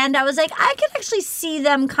at the end I was like, I could actually see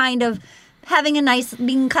them kind of having a nice,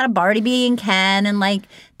 being kind of Barnaby and Ken. And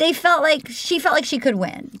she felt like she could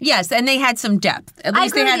win. Yes, and they had some depth. At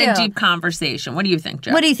least they had a deep conversation. What do you think,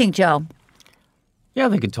 Joe? What do you think, Joe? Yeah,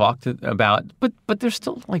 they could talk about, but they're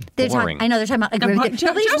still boring. I know they're talking about. Agree with you.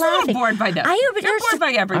 Joe's a little bored by them. They're bored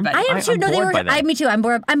by everybody. I am too. No, bored by them. Me too. I'm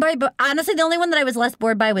bored. But honestly, the only one that I was less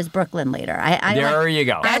bored by was Brooklyn later. There you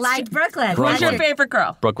go. I liked Brooklyn. Who's your favorite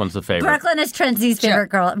girl? Brooklyn's the favorite. Brooklyn is Trenzy's favorite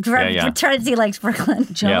girl. Trenzy likes Brooklyn.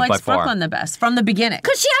 Joe likes Brooklyn the best from the beginning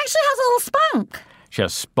because she actually has a little spunk. She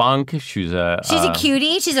has spunk. She's a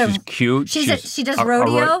cutie. She's cute. She does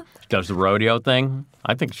rodeo. does the rodeo thing.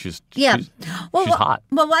 I think she's well, she's hot.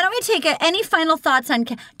 Well, why don't we take any final thoughts on?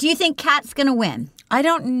 Do you think Kat's going to win? I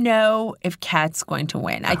don't know if Kat's going to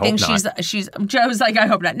win. I think hope she's. Joe's like, I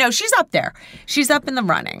hope not. No, she's up there. She's up in the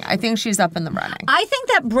running. I think she's up in the running. I think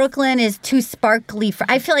that Brooklyn is too sparkly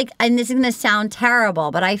I feel like, and this is going to sound terrible,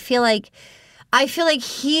 but I feel like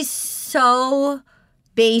he's so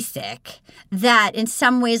basic that in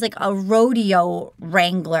some ways, like a rodeo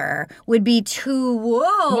wrangler would be too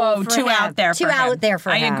too out there for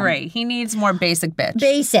him. him. I agree. He needs more basic bitch.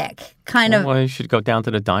 Basic kind of. Well, you should go down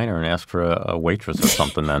to the diner and ask for a waitress or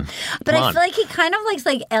something then. But I feel like he kind of likes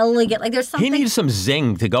like elegant. Like there's something. He needs some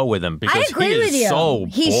zing to go with him because I agree with you.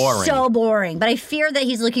 He's so boring. But I fear that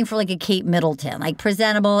he's looking for like a Kate Middleton, like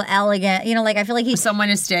presentable, elegant. You know, like I feel like he's someone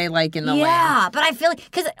to stay like in the lane. Yeah, but I feel like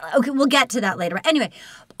we'll get to that later. But anyway.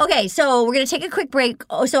 Okay, so we're going to take a quick break.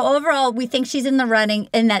 So overall, we think she's in the running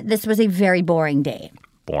and that this was a very boring date.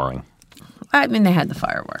 Boring. I mean, they had the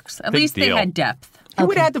fireworks. At least they had depth. You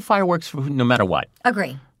would have the fireworks no matter what.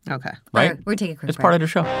 Agree. Okay. Right? We're going to take a quick break. It's part of the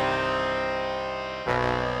show.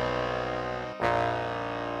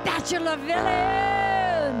 Bachelor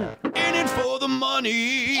villain! In it for the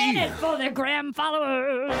money! In it for the gram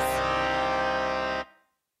followers!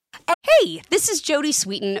 Hey, this is Jodie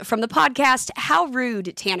Sweetin from the podcast How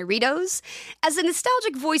Rude, Tanneritos. As a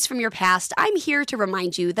nostalgic voice from your past, I'm here to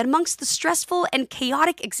remind you that amongst the stressful and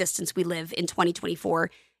chaotic existence we live in 2024,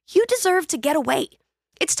 you deserve to get away.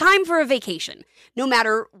 It's time for a vacation, no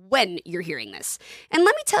matter when you're hearing this. And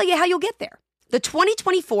let me tell you how you'll get there. The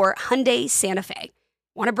 2024 Hyundai Santa Fe.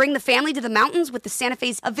 Want to bring the family to the mountains with the Santa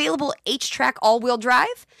Fe's available H-Track all-wheel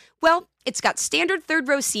drive? Well, it's got standard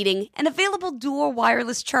third-row seating and available dual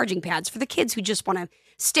wireless charging pads for the kids who just want to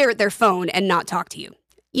stare at their phone and not talk to you.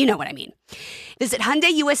 You know what I mean. Visit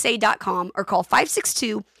HyundaiUSA.com or call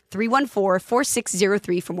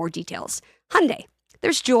 562-314-4603 for more details. Hyundai,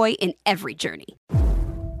 there's joy in every journey.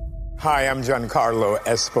 Hi, I'm Giancarlo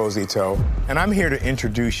Esposito, and I'm here to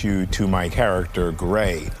introduce you to my character,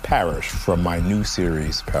 Gray Parrish, from my new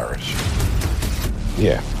series, Parrish.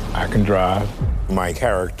 Yeah, I can drive. My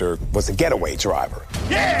character was a getaway driver.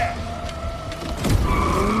 Yeah!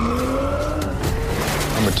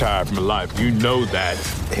 I'm retired from life. You know that.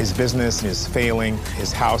 His business is failing.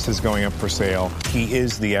 His house is going up for sale. He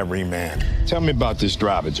is the everyman. Tell me about this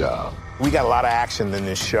driver job. We got a lot of action in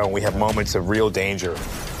this show. We have moments of real danger,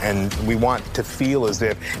 and we want to feel as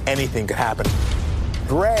if anything could happen.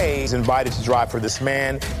 Gray is invited to drive for this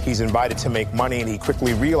man. He's invited to make money, and he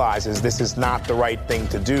quickly realizes this is not the right thing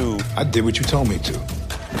to do. I did what you told me to.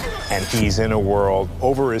 And he's in a world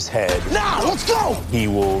over his head. Now, let's go! He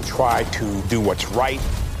will try to do what's right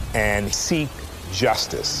and seek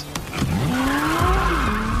justice.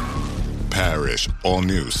 Parrish, all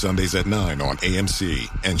new Sundays at 9 on AMC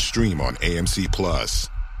and stream on AMC+.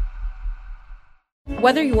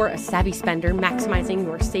 Whether you're a savvy spender maximizing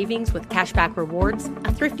your savings with cashback rewards,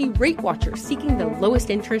 a thrifty rate watcher seeking the lowest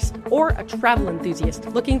interest, or a travel enthusiast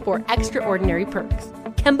looking for extraordinary perks,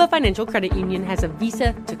 Kemba Financial Credit Union has a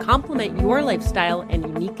visa to complement your lifestyle and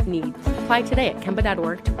unique needs. Apply today at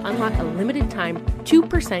Kemba.org to unlock a limited-time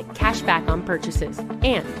 2% cash back on purchases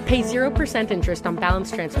and pay 0% interest on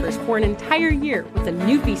balance transfers for an entire year with a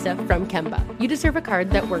new visa from Kemba. You deserve a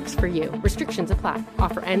card that works for you. Restrictions apply.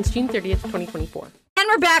 Offer ends June 30th, 2024. And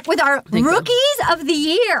we're back with our Rookies of the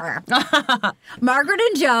Year. Margaret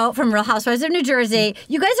and Joe from Real Housewives of New Jersey.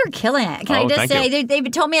 You guys are killing it. Can I just say, they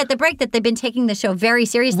told me at the break that they've been taking the show very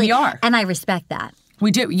seriously. We are. And I respect that. We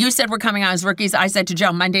do. You said we're coming out as rookies. I said to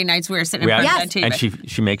Joe, Monday nights we were sitting in front of the TV. And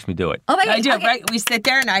she makes me do it. Oh my God. I do, right? We sit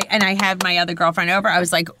there and I have my other girlfriend over. I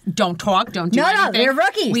was like, don't talk, don't do anything. No, we're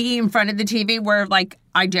rookies. We eat in front of the TV. We're like,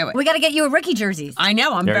 I do it. We got to get you a rookie jerseys. I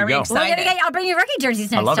know. I'm very excited. I'll bring you rookie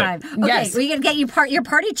jerseys next time. It. Okay, yes. We're going to get you your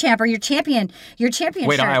party champ or your champion Wait,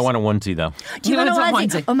 shirts. I want a onesie though. Do you want a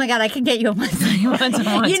onesie? Oh my God, I can get you a onesie. You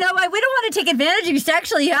know what? We don't want to take advantage of you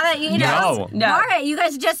sexually. No. All right, you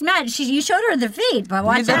guys just met. You showed her the feet, but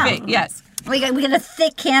watch out. Feet, yes. We got a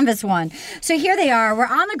thick canvas one. So here they are. We're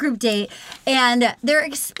on the group date, and they're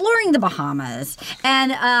exploring the Bahamas.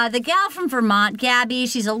 And the gal from Vermont, Gabby,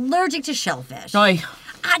 she's allergic to shellfish. Oy.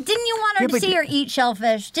 Didn't you want her to see her eat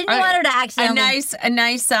shellfish? Didn't you want her to accidentally... A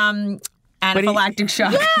nice anaphylactic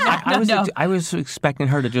shock. Yeah. I was expecting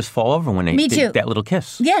her to just fall over when they did that little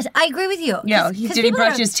kiss. Yes, I agree with you. Yeah. Did he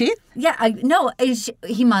brush his teeth? Yeah. No,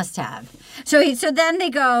 he must have. So then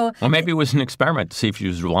they go... Well, maybe it was an experiment to see if she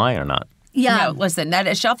was lying or not. Yeah. No, listen,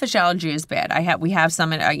 that shellfish allergy is bad. We have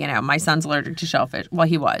some, my son's allergic to shellfish. Well,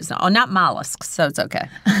 he was. Oh, not mollusks, so it's okay.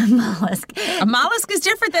 Mollusk. A mollusk is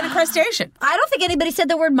different than a crustacean. I don't think anybody said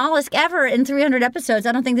the word mollusk ever in 300 episodes.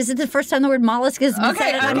 I don't think this is the first time the word mollusk is said,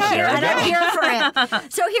 and I'm here for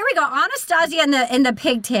it. So here we go. Anastasia in the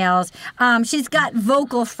pigtails. She's got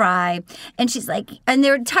vocal fry, and she's like, and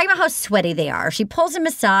they're talking about how sweaty they are. She pulls him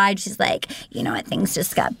aside. She's like, things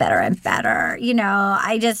just got better and better.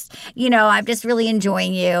 I'm just really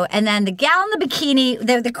enjoying you. And then the gal in the bikini,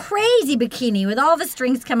 the crazy bikini with all the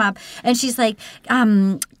strings come up, and she's like,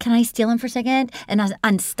 can I steal him for a second? And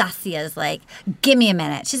Anastasia's like, give me a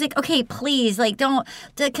minute. She's like, okay, please, can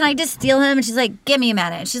I just steal him? And she's like, give me a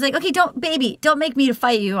minute. She's like, okay, don't make me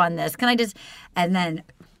fight you on this. Can I just? And then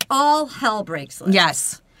all hell breaks loose.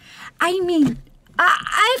 Yes. I mean,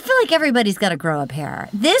 I feel like everybody's got to grow up hair.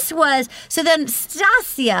 So then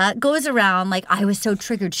Stasia goes around like, I was so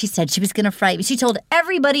triggered. She said she was going to fight me. She told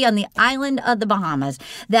everybody on the island of the Bahamas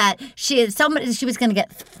that she was going to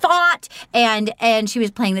get fought, and she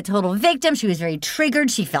was playing the total victim. She was very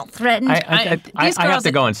triggered. She felt threatened. I have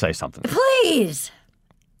to go and say something. Please.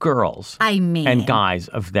 Girls and guys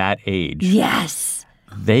of that age. Yes.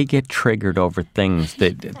 They get triggered over things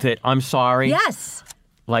that I'm sorry. Yes.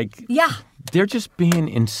 Yeah. They're just being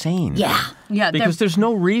insane. Yeah. Because there's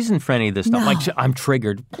no reason for any of this stuff. No. Like, I'm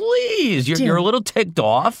triggered. Please. You're a little ticked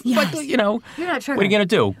off. Yes. But, You're not triggered. What are you going to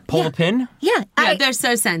do? Pull a pin? Yeah. They're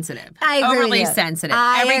so sensitive. I agree Overly with you. sensitive.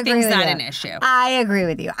 I Everything's agree with not you. an issue. I agree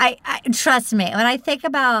with you. I trust me. When I think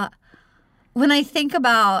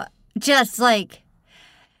about just like,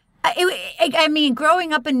 I mean,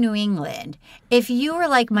 growing up in New England, if you were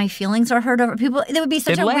like, my feelings are hurt over people, there would be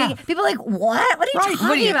such people like, what? What are you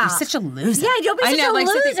talking about? You're such a loser. Yeah, don't be such a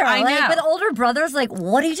loser. I know. But older brothers, like,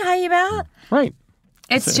 what are you talking about? Right.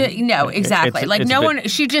 It's just, exactly.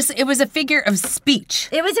 It was a figure of speech.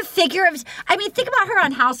 It was a figure of, think about her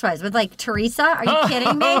on Housewives with like Teresa. Are you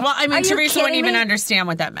kidding me? Well, Teresa wouldn't even understand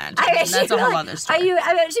what that meant. That's a whole other story.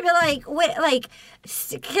 She'd be like, wait, like,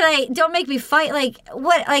 don't make me fight. Like,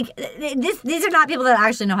 what? Like, these are not people that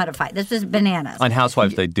actually know how to fight. This is bananas. On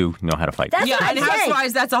Housewives, they do know how to fight. That's what on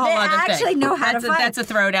Housewives, that's a whole other thing. They actually know how to fight. That's a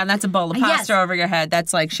throwdown. That's a bowl of pasta over your head.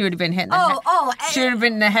 That's like, she would have been hit in the head. She would have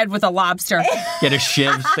been in the head with a lobster. Get a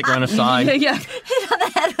shiv, stick her on the side. Yeah. Hit on the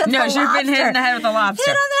head with a lobster. No, she would have been hit in the head with a lobster.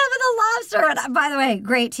 Hit on the head with a lobster. And, by the way,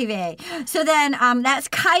 great TV. So then that's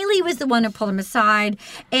Kylie was the one who pulled him aside.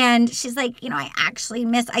 And she's like,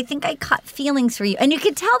 I think I caught feelings for you. And you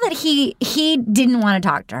could tell that he didn't want to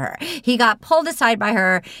talk to her. He got pulled aside by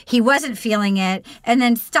her. He wasn't feeling it. And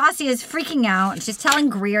then Stasia is freaking out. And she's telling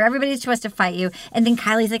Greer, everybody's supposed to fight you. And then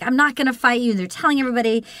Kylie's like, I'm not going to fight you. They're telling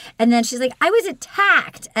everybody. And then she's like, I was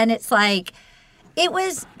attacked. And it's like, that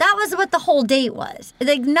was what the whole date was.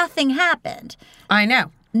 Like, nothing happened. I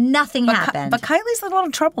know. Nothing happened. But Kylie's a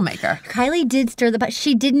little troublemaker. Kylie did stir the pot.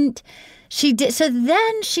 She did. So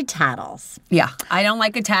then she tattles. Yeah. I don't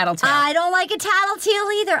like a tattletale. I don't like a tattletale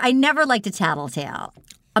either. I never liked a tattletale.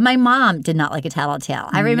 My mom did not like a tattletale.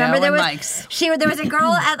 I remember there was a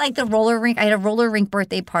girl at like the roller rink. I had a roller rink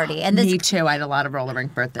birthday party, and me too. I had a lot of roller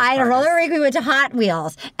rink birthday parties. I had a roller rink. We went to Hot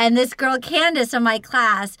Wheels, and this girl Candace in my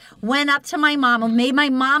class went up to my mom and made my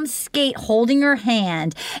mom skate, holding her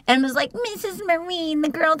hand, and was like, "Mrs. Marine, the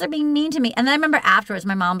girls are being mean to me." And then I remember afterwards,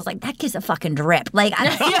 my mom was like, "That gives a fucking drip." Like, I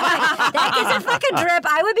was like, that gives a fucking drip.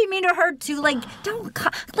 I would be mean to her too. Like, don't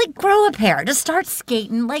grow a pair. Just start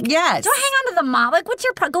skating. Like, yes. Don't hang on to the mom. Like, what's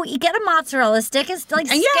your go get a mozzarella stick and skate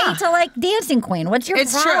to like Dancing Queen. What's your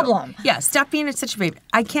problem? True. Yeah, stop being such a baby.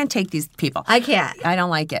 I can't take these people. I can't. I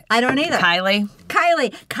don't like it. I don't either. Kylie.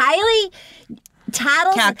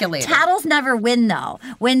 Tattles never win though.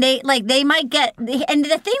 When they might get, and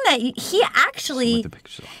the thing that he actually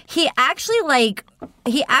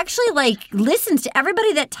listens to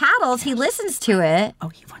everybody that tattles. He listens to it. Oh,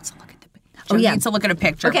 he wants to look at the picture. Joe needs to look at a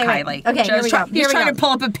picture of Kylie. Okay, here we go. He's trying to pull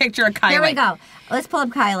up a picture of Kylie. Here we go. Let's pull up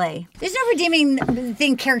Kylie. There's no redeeming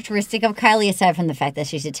thing characteristic of Kylie aside from the fact that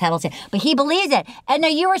she's a tattletale. But he believes it. And now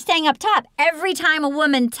you were staying up top. Every time a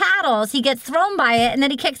woman tattles, he gets thrown by it and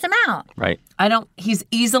then he kicks them out. Right. He's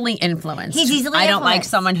easily influenced. I don't like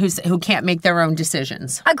someone who can't make their own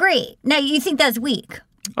decisions. Agree. Now, you think that's weak?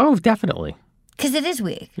 Oh, definitely. Because it is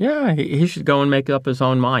weak. Yeah, he should go and make up his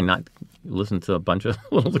own mind, not listen to a bunch of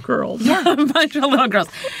little girls. Yeah, a bunch of little girls.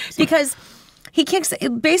 Because he's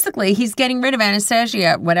getting rid of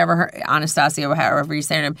Anastasia, however you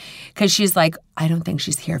say to him, because she's like, I don't think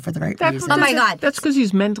she's here for the right reason. Oh my God. That's because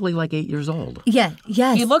he's mentally like 8 years old. Yeah,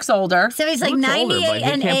 yes. He looks older. So he's like Looks 98 older, but he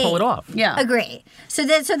and can't 8. pull it off. Yeah. Agree. So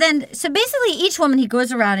basically each woman he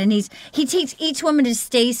goes around and he teaches each woman to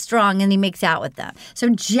stay strong and he makes out with them. So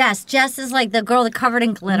Jess is like the girl that covered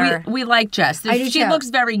in glitter. We like Jess. I do She too. looks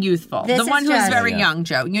very youthful. This the one is who's Jess. very young,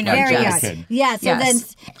 Joe. You know Very Jess. young. Yeah,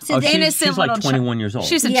 so Innocent she's like little 21 years old.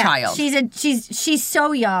 She's a child. She's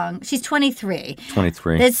so young. She's 23.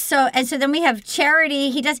 23. So then we have Charity.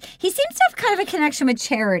 He seems to have kind of a connection with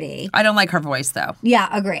Charity. I don't like her voice though. Yeah,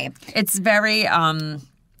 agree. It's very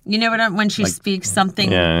you know what when she speaks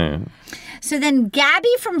something. Yeah. So then Gabby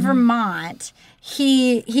from Vermont,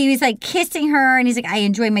 he was like kissing her and he's like, I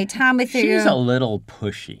enjoy my time with you. She's a little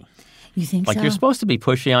pushy. You think like so? You're supposed to be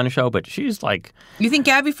pushy on the show, but she's like. You think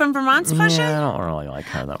Gabby from Vermont's pushy? Yeah, I don't really like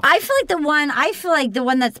her though. I feel like the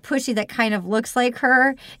one that's pushy that kind of looks like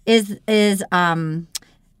her is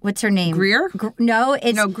what's her name? Greer? No,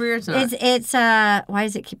 Greer's not. It's why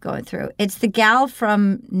does it keep going through? It's the gal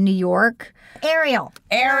from New York. Ariel.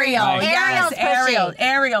 Yes, Ariel's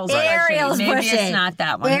Ariel's pushy. Maybe it's not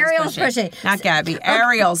that one. Ariel's pushy. Not Gabby.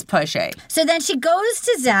 Ariel's pushy. So then she goes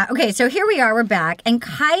to Zach. Okay, so here we are. We're back. And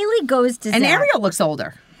Kylie goes to Zach. And Ariel looks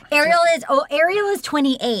older. Ariel is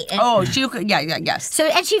 28. Yes. So,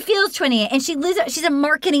 and she feels 28, and she's a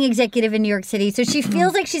marketing executive in New York City, so she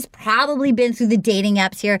feels like she's probably been through the dating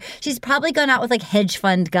apps here. She's probably gone out with like hedge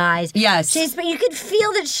fund guys. Yes. But you could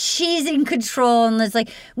feel that she's in control, and it's like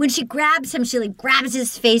when she grabs him, she like grabs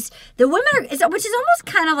his face. The women which is almost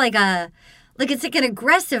kind of like it's like an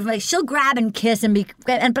aggressive, like she'll grab and kiss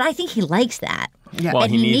but I think he likes that. Yeah. Well,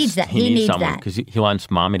 and he needs that. He needs someone that because he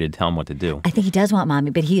wants mommy to tell him what to do. I think he does want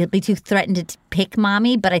mommy, but he'll be too threatened to pick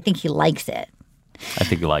mommy. But I think he likes it. I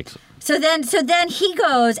think he likes it. So then he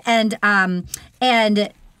goes and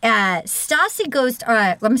Stassi goes.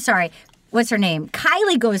 I'm sorry, what's her name?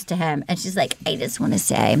 Kylie goes to him and she's like, I just want to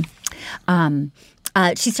say.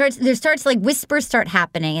 Whispers start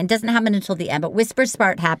happening, and it doesn't happen until the end, but whispers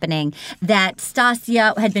start happening that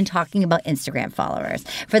Stasia had been talking about Instagram followers.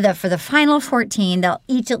 For the final 14, they'll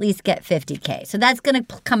each at least get 50K. So that's going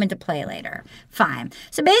to come into play later. Fine.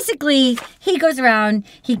 So basically, he goes around,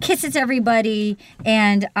 he kisses everybody,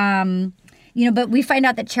 and but we find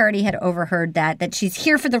out that Charity had overheard that she's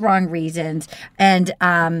here for the wrong reasons. And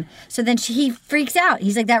so then he freaks out.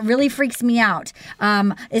 He's like, that really freaks me out.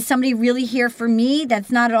 Is somebody really here for me?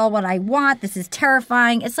 That's not at all what I want. This is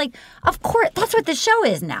terrifying. It's like, of course, that's what the show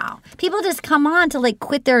is now. People just come on to like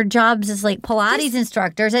quit their jobs as like Pilates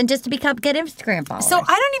instructors and just to get Instagram followers. So I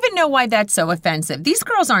don't even know why that's so offensive. These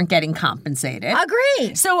girls aren't getting compensated.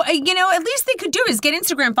 Agree. So, at least they could do is get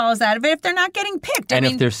Instagram follows out of it if they're not getting picked.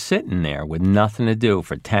 If they're sitting there with nothing to do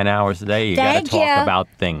for 10 hours a day, you got to talk about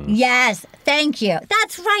things. Yes, thank you.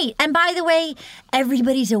 That's right. And by the way,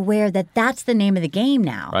 everybody's aware that that's the name of the game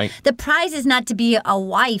now. Right. The prize is not to be a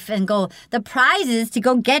wife and go. The prize is to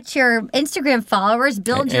go get your Instagram followers,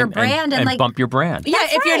 build your brand, and like bump your brand. Yeah,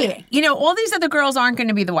 that's if you're, all these other girls aren't going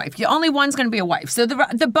to be the wife. Only one's going to be a wife. So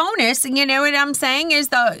the bonus, you know what I'm saying, is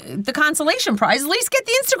the consolation prize. At least get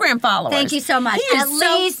the Instagram followers. Thank you so much. At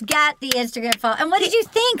least get the Instagram followers. And what did you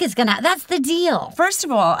think is gonna? That's the deal. First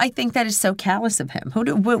of all, I think that is so callous of him. What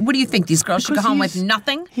do you think? These girls should go home with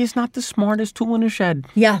nothing? He's not the smartest tool in the shed.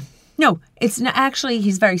 Yeah. No, it's not. Actually,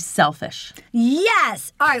 he's very selfish.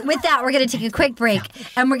 Yes. All right. With that, we're going to take a quick break,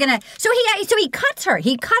 and we're going to. So he cuts her.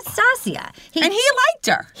 He cuts Stasia. And he liked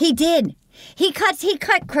her. He did. He cut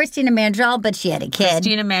Christina Mandrell, but she had a kid.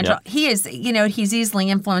 Christina Mandrell. Yep. He is, he's easily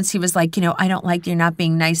influenced. He was like, I don't like you not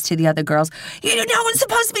being nice to the other girls. No one's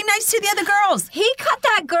supposed to be nice to the other girls. He cut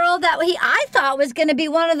that girl that I thought was going to be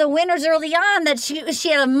one of the winners early on. That she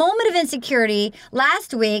had a moment of insecurity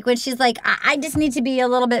last week when she's like, I just need to be a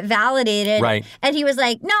little bit validated. Right. And he was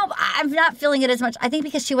like, no, I'm not feeling it as much. I think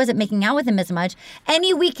because she wasn't making out with him as much.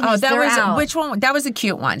 Any weakness, out. Which one? That was a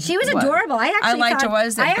cute one. She was adorable. I liked her.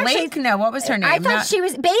 Was it Blake? No, what was her name? I thought she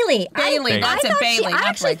was Bailey. Bailey. That's it, Bailey. I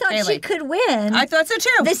actually thought she could win. I thought so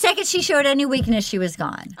too. The second she showed any weakness, she was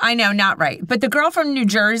gone. I know, not right. But the girl from New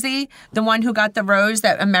Jersey, the one who got the rose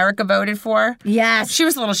that America voted for, yes, she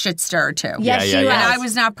was a little shit stirred too. Yes, she was. And I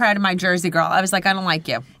was not proud of my Jersey girl. I was like, I don't like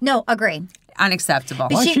you. No, agree. Unacceptable.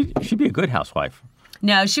 Well, she'd be a good housewife.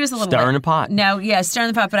 No, she was a little stirring the pot. No, yeah, stirring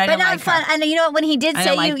the pot, but I don't like fun. her. And you know what? When he did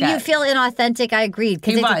say you feel inauthentic, I agreed.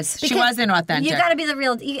 He was. She was inauthentic. You got to be the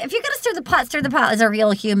real. If you're going to stir the pot as a real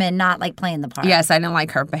human, not like playing the part. Yes, I didn't like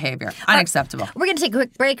her behavior. Unacceptable. We're going to take a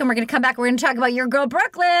quick break, and we're going to come back. We're going to talk about your girl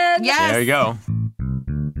Brooklyn. Yes. There you go.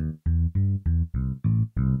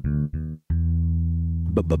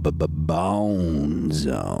 Bone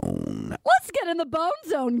Zone. Let's get in the Bone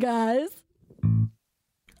Zone, guys.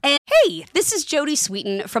 Hey, this is Jodie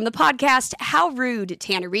Sweetin from the podcast How Rude,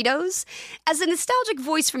 Tanneritos. As a nostalgic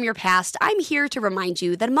voice from your past, I'm here to remind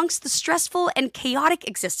you that amongst the stressful and chaotic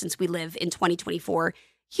existence we live in 2024,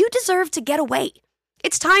 you deserve to get away.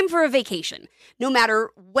 It's time for a vacation, no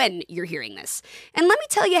matter when you're hearing this. And let me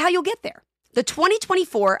tell you how you'll get there. The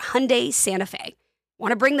 2024 Hyundai Santa Fe.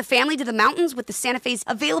 Want to bring the family to the mountains with the Santa Fe's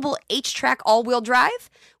available H-Track all-wheel drive?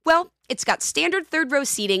 Well, it's got standard third-row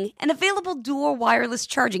seating and available dual wireless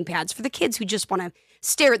charging pads for the kids who just want to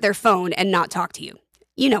stare at their phone and not talk to you.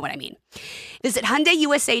 You know what I mean. Visit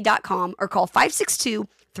HyundaiUSA.com or call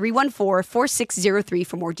 562-314-4603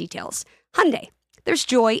 for more details. Hyundai, there's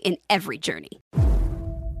joy in every journey.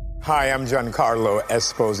 Hi, I'm Giancarlo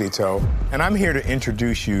Esposito, and I'm here to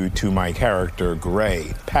introduce you to my character,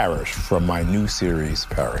 Gray Parrish, from my new series,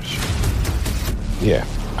 Parrish. Yeah,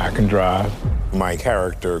 I can drive. My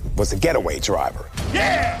character was a getaway driver.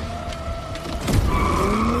 Yeah!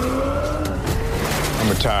 I'm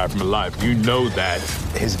retired from life. You know that.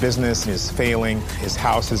 His business is failing. His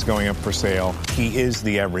house is going up for sale. He is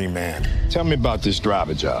the everyman. Tell me about this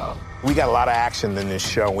driver job. We got a lot of action in this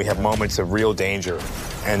show. We have moments of real danger,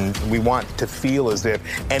 and we want to feel as if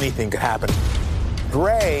anything could happen.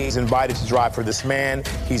 Gray is invited to drive for this man.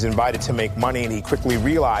 He's invited to make money, and he quickly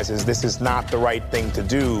realizes this is not the right thing to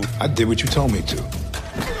do. I did what you told me to.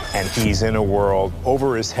 And he's in a world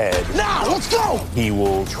over his head. Now, let's go! He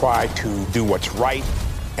will try to do what's right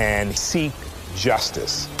and seek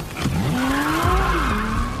justice.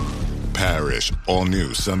 Parrish, all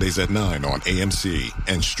new Sundays at 9 on AMC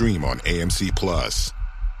and stream on AMC Plus.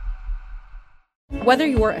 Whether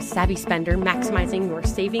you're a savvy spender maximizing your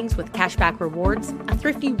savings with cashback rewards, a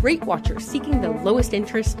thrifty rate watcher seeking the lowest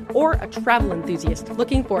interest, or a travel enthusiast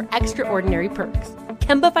looking for extraordinary perks,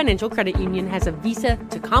 Kemba Financial Credit Union has a visa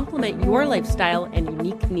to complement your lifestyle and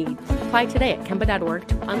unique needs. Apply today at Kemba.org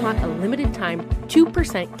to unlock a limited time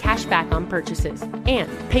 2% cash back on purchases and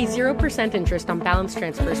pay 0% interest on balance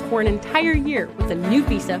transfers for an entire year with a new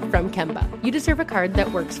visa from Kemba. You deserve a card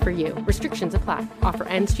that works for you. Restrictions apply. Offer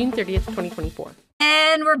ends June 30th, 2024.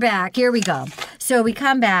 And we're back. Here we go. So we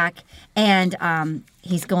come back, and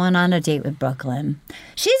he's going on a date with Brooklyn.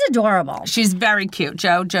 She's adorable. She's very cute.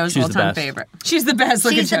 Joe's all-time favorite. She's the best.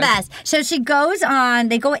 She's the best. So she goes on,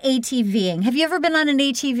 they go ATVing. Have you ever been on an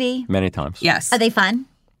ATV? Many times. Yes. Are they fun?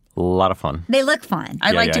 A lot of fun. They look fun.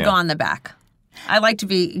 I like to go on the back. I like to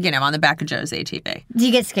be, on the back of Joe's ATV. Do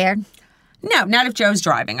you get scared? No, not if Joe's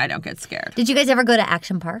driving. I don't get scared. Did you guys ever go to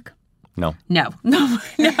Action Park? No.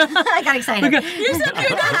 I got excited. You're so cute.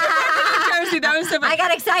 Josie, that was so funny. I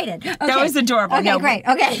got excited. Okay. That was adorable. Okay, great.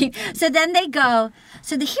 Okay. So then they go.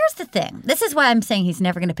 So here's the thing. This is why I'm saying he's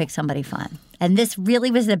never going to pick somebody fun. And this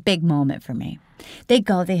really was a big moment for me. They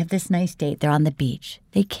go. They have this nice date. They're on the beach.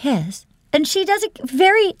 They kiss. And she does a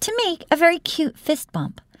very cute fist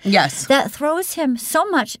bump. Yes. That throws him so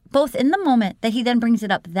much, both in the moment that he then brings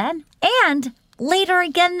it up then and later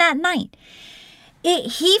again that night.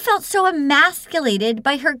 He felt so emasculated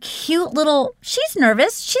by her cute little, she's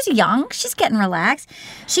nervous, she's young, she's getting relaxed.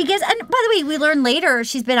 And by the way, we learn later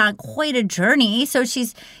she's been on quite a journey. So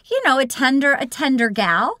she's, a tender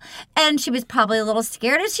gal. And she was probably a little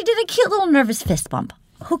scared and she did a cute little nervous fist bump.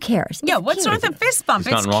 Who cares? Yeah, what's wrong with a fist bump?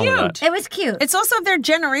 It's cute. It was cute. It's also of their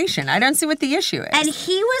generation. I don't see what the issue is. And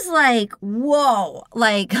he was like, whoa,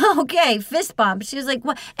 like, okay, fist bump. She was like,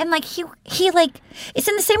 what? And like, he it's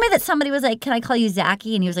in the same way that somebody was like, can I call you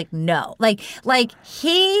Zachy? And he was like, no. Like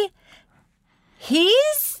he's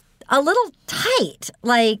a little tight,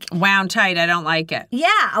 like wound tight. I don't like it. Yeah,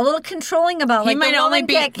 a little controlling about he might only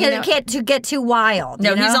be get too wild.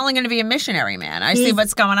 No, he's only going to be a missionary man. I see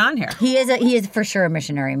what's going on here. He is for sure a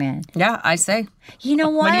missionary man. Yeah, I say. You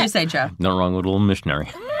know what? What do you say, Joe? Nothing wrong with a little missionary.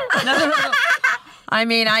 I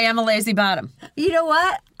mean, I am a lazy bottom. You know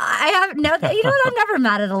what? I'm never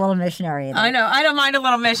mad at a little missionary either. I know. I don't mind a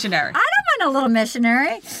little missionary. I don't mind a little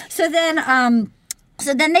missionary.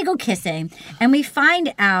 So then they go kissing, and we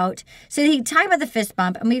find out, so he talked about the fist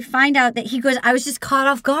bump, and we find out that he goes, I was just caught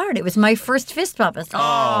off guard. It was my first fist bump. Oh,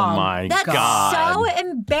 my God. That's so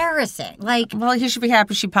embarrassing. Well, he should be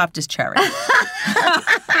happy she popped his cherry.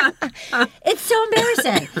 It's so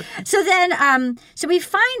embarrassing. So then, so we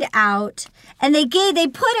find out, and they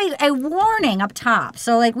put a warning up top.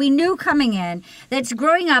 So we knew coming in that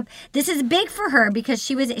growing up, this is big for her because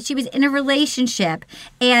she was in a relationship,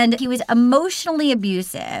 and he was emotionally abusive,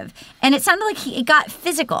 and it sounded like it got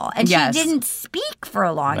physical, and she didn't speak for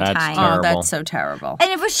a long time. Terrible. Oh, that's so terrible. And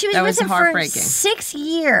she was with him for 6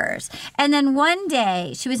 years, and then one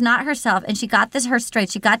day she was not herself, and she got her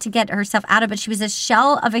straight. She got to get herself out of it. She was a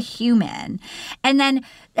shell of a human, and then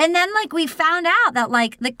And then, like, we found out that,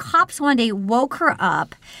 like, the cops one day woke her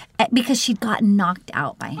up because she'd gotten knocked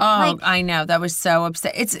out by him. Oh, I know. That was so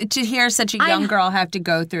upset. It's to hear such a young girl have to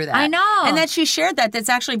go through that. I know. And that she shared that. That's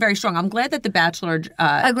actually very strong. I'm glad that The Bachelor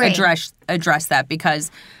addressed that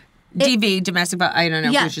because... DV, domestic violence, I don't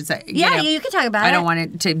know if we should say. You can talk about it. I don't want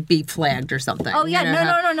it to be flagged or something. Oh, yeah.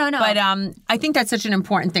 No. But I think that's such an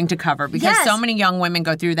important thing to cover because so many young women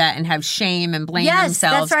go through that and have shame and blame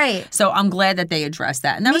themselves. That's right. So I'm glad that they addressed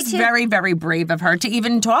that. And that was very, very brave of her to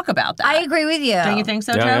even talk about that. I agree with you. Don't you think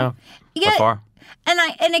so, Joe? Yeah. So far.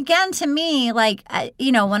 And again, to me, like,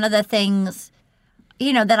 one of the things,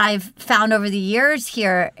 that I've found over the years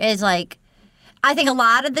here is, like, I think a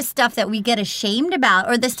lot of the stuff that we get ashamed about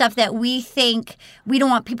or the stuff that we think we don't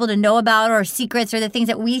want people to know about or secrets or the things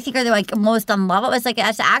that we think are like most unlovable, it's like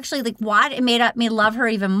it's actually like what it made me love her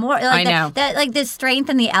even more. Like I know. That like the strength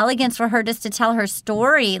and the elegance for her just to tell her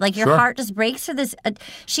story. Like your heart just breaks for this.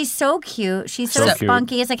 She's so cute. She's so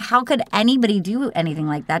spunky. It's like how could anybody do anything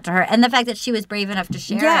like that to her? And the fact that she was brave enough to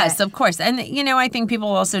share it. Yes, of course. And, I think people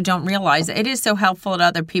also don't realize it is so helpful to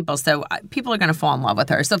other people. So people are going to fall in love with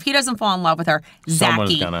her. So if he doesn't fall in love with her,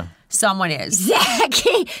 Someone is.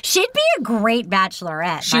 Zachy. She'd be a great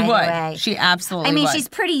bachelorette, She by would. the way. She absolutely would. would. She's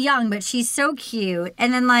pretty young, but she's so cute.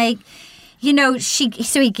 And then, like, so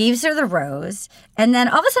he gives her the rose. And then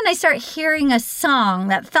all of a sudden I start hearing a song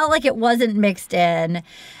that felt like it wasn't mixed in.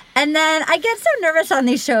 And then I get so nervous on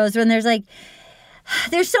these shows when there's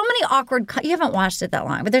so many awkward... You haven't watched it that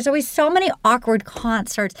long, but there's always so many awkward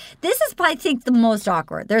concerts. This is, I think, the most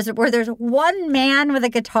awkward. There's one man with a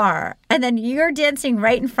guitar, and then you're dancing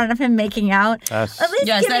right in front of him making out. At least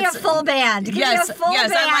give me a full band. Give me a full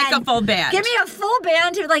band. I like a full band. Give me a full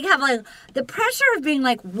band to, like, have, like, the pressure of being,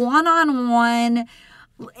 like, one-on-one.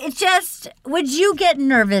 It's just... Would you get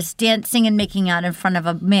nervous dancing and making out in front of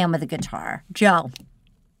a man with a guitar? Joe?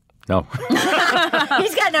 No.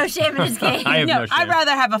 He's got no shame in his game. I have no shame. I'd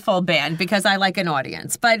rather have a full band because I like an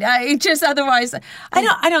audience. But just otherwise,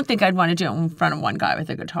 I don't think I'd want to do it in front of one guy with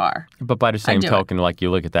a guitar. But by the same token, like you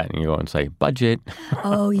look at that and you go and say, budget.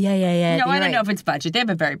 Oh, yeah. No, I don't know if it's budget. They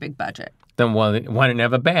have a very big budget. Then why didn't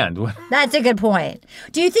have a band? That's a good point.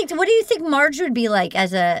 What do you think Marge would be like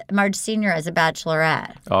Marge Senior as a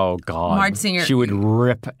bachelorette? Oh, God. Marge Senior. She would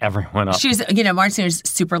rip everyone up. She's, Marge Singer's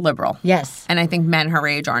super liberal. Yes. And I think men her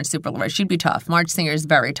age aren't super liberal. She'd be tough. Marge Singer is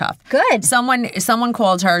very tough. Good. Someone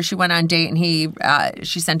called her. She went on a date and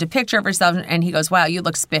she sent a picture of herself and he goes, wow, you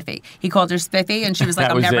look spiffy. He called her spiffy and she was like,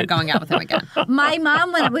 I'm never going out with him again. My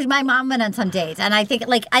mom went on some dates and I think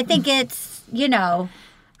it's,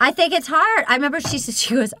 I think it's hard. I remember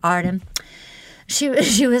she was Arden. She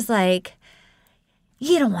was like,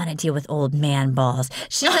 you don't want to deal with old man balls.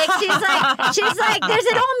 She's like, there's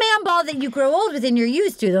an old man ball that you grow old with and you're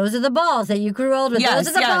used to. Those are the balls that you grew old with. Yes,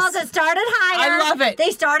 those are the balls that started higher. I love it. They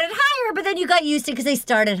started higher, but then you got used to it because they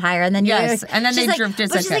started higher. And then and then they drifted.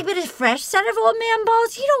 But she's like, but a fresh set of old man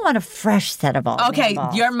balls? You don't want a fresh set of old man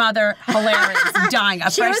balls. Your mother, hilarious, dying. A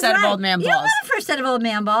fresh set of old man balls. You don't want a fresh set of old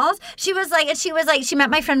man balls. She met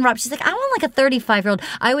my friend Rob. She's like, I want like a 35-year-old.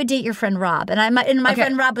 I would date your friend Rob. And my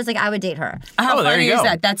friend Rob was like, I would date her. How funny is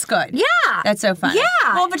that? That's good. Yeah. That's so funny.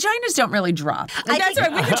 Yeah. Well, vaginas don't really drop. That's right.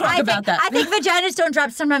 We can talk about that. I think vaginas don't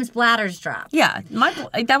drop. Sometimes bladders drop. Yeah.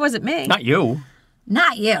 That wasn't me. Not you.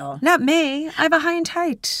 Not you. Not me. I have a high and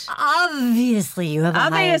tight. Obviously, you have a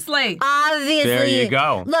Obviously. Obviously. There you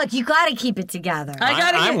go. Look, you got to keep it together.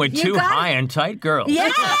 I'm with two high and tight girls. Yeah.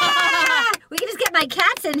 We can just get my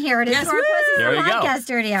cats in here. It's Four Pussies there you podcast go.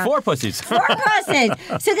 studio. Four pussies. Four pussies.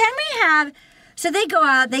 So then we have... So they go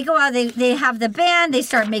out, they have the band, they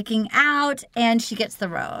start making out, and she gets the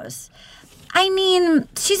rose. I mean,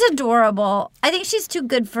 she's adorable. I think she's too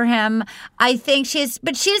good for him. I think she's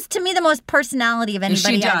to me the most personality of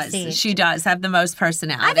anybody I've seen. She does have the most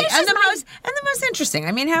personality. I think she's and the most interesting.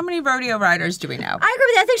 I mean, how many rodeo riders do we know? I agree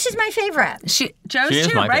with that. I think she's my favorite. Joe's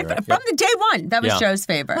too, right? Favorite. From the day one, that was Joe's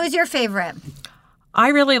favorite. Who's your favorite? I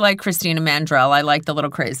really like Christina Mandrell. I like the little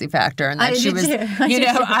crazy factor, and that she was,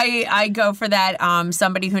 I go for that.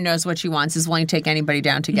 Somebody who knows what she wants is willing to take anybody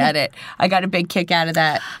down to get it. I got a big kick out of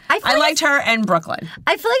that. I liked her and Brooklyn.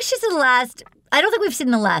 I feel like she's the last. I don't think we've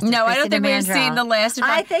seen the last. No, of I don't think Mandrell. we've seen the last of her.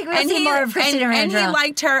 I think we've seen more of Christina Mandrell. And he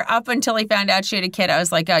liked her up until he found out she had a kid. I was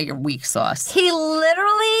like, oh, you're weak sauce. He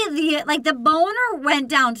literally, the boner went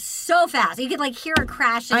down so fast. You could hear her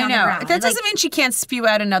crashing on the ground. That doesn't mean she can't spew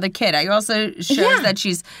out another kid. It also shows that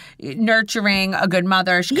she's nurturing, a good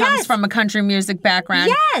mother. She comes from a country music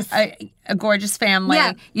background. Yes. a gorgeous family.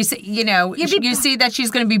 Yeah. You see, you see that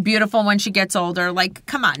she's going to be beautiful when she gets older. Like,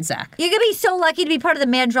 come on, Zach. You're going to be so lucky to be part of the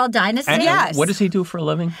Mandrell dynasty. And Yes. what does he do for a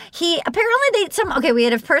living? We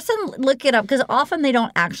had a person look it up because often they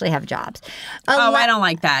don't actually have jobs. I don't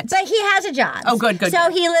like that. But he has a job. Oh, good.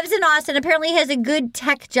 So he lives in Austin. Apparently he has a good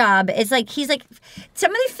tech job. It's like,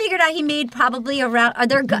 somebody figured out he made probably around,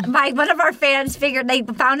 one of our fans figured, they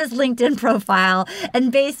found his LinkedIn profile,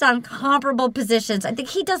 and based on comparable positions, I think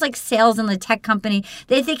he does like sales in the tech company.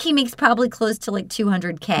 They think he makes probably close to like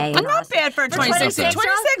 $200K. Not bad for 26.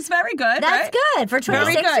 26, very good. That's right? good for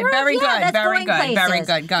 26. Very good. That's Very going good. Very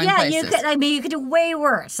good. Going places. You could do way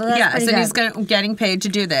worse. So that's Yes, pretty and good. he's getting paid to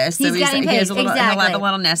do this. He's getting paid. He'll have a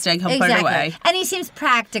little nest egg. He'll put it away. And he seems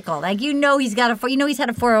practical. Like, he's got he's had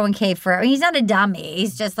a 401k he's not a dummy.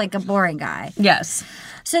 He's just like a boring guy. Yes.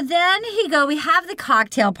 So then we have the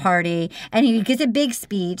cocktail party, and he gives a big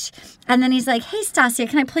speech, and then he's like, "Hey, Stasia,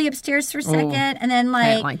 can I pull you upstairs for a second?" And then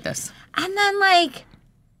I don't like this. And then I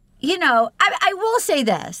will say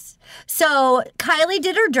this. So Kylie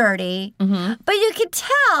did her dirty, but you could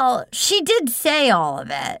tell she did say all of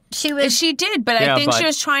it. She did, but I think she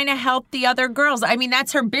was trying to help the other girls. I mean,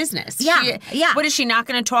 that's her business. Yeah. What, is she not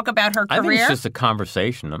going to talk about her career? I think it's just a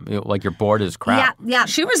conversation. Like, you're bored as crap. Yeah.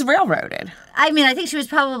 She was railroaded. I mean, I think she was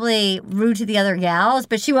probably rude to the other gals,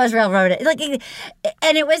 but she was railroaded.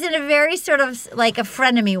 And it was in a very sort of like a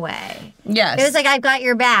frenemy way. Yes. It was like, I've got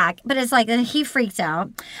your back. But it's like, and he freaks out.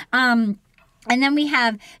 And then we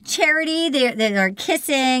have Charity. They're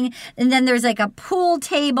kissing. And then there's like a pool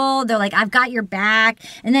table. They're like, I've got your back.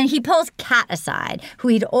 And then he pulls Kat aside, who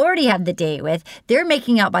he'd already had the date with. They're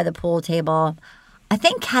making out by the pool table. I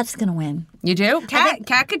think Kat's going to win. You do?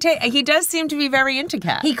 Kat could take... He does seem to be very into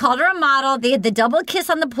Kat. He called her a model. They had the double kiss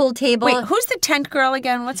on the pool table. Wait, who's the tent girl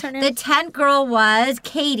again? What's her name? The tent girl was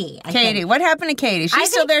Katie. I think. What happened to Katie? She's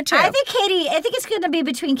still there, too. I think it's going to be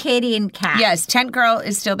between Katie and Kat. Yes, tent girl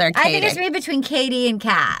is still there, Katie. I think it's going to be between Katie and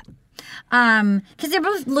Kat. Because they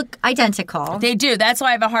both look identical. They do. That's why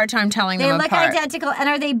I have a hard time telling them apart. They look identical. And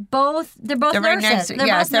are they both? They're both right nurses.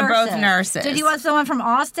 They're both nurses. So do you want someone from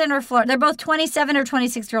Austin or Florida? They're both 27 or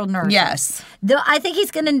 26-year-old nurses. Yes. I think he's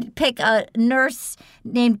going to pick a nurse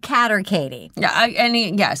named Kat or Katie.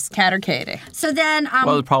 Yeah, Kat or Katie. So then...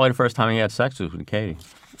 well, probably the first time he had sex was with Katie.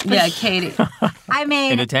 Yeah, Katie. I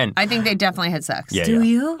mean... In a tent. I think they definitely had sex. Yeah, do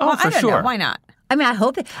you? Oh, for I don't sure. know. Why not? I mean, I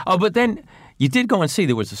hope it... Oh, but then... You did go and see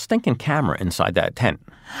there was a stinking camera inside that tent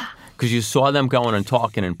because you saw them going and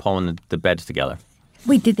talking and pulling the beds together.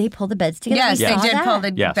 Wait, did they pull the beds together? Yes, they did pull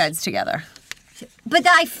the beds together. But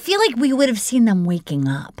I feel like we would have seen them waking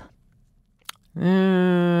up.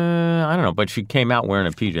 I don't know, but she came out wearing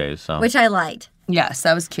a PJs, so. Which I liked. Yes,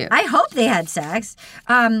 that was cute. I hope they had sex.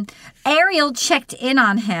 Ariel checked in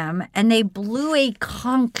on him, and they blew a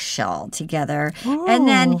conch shell together. Ooh. And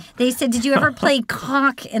then they said, did you ever play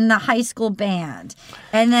conch in the high school band?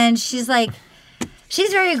 And then she's like,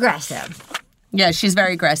 she's very aggressive. Yeah, she's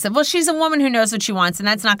very aggressive. Well, she's a woman who knows what she wants, and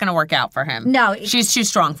that's not going to work out for him. No, she's too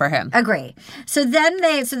strong for him. Agree.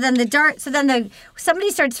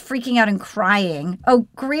 somebody starts freaking out and crying. Oh,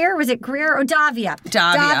 Greer? Was it Greer? Oh, Davia.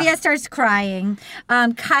 Davia starts crying.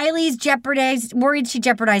 Kylie's worried she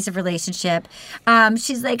jeopardized the relationship.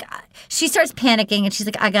 She's like, she starts panicking, and she's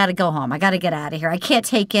like, I got to go home. I got to get out of here. I can't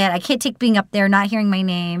take it. I can't take being up there, not hearing my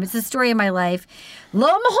name. It's the story of my life. Lo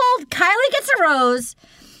and behold, Kylie gets a rose.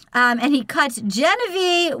 And he cuts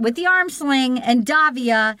Genevieve with the arm sling and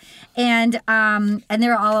Davia, and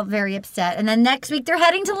they're all very upset. And then next week they're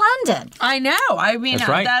heading to London. I know. I mean,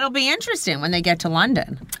 that'll be interesting when they get to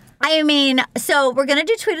London. I mean, so we're going to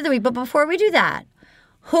do Tweet of the Week, but before we do that,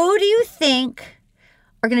 who do you think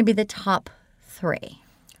are going to be the top three?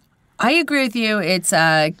 I agree with you. It's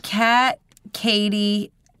Kat,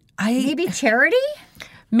 Katie. Maybe Charity?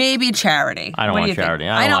 Maybe Charity. I don't want Charity.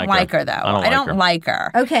 I don't like her, though. I don't like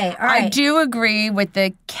her. Okay, all right. I do agree with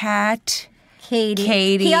the Kat,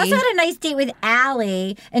 Katie. He also had a nice date with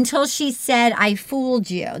Allie until she said, I fooled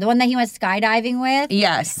you. The one that he went skydiving with?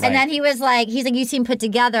 Yes. And then he was like, you seem put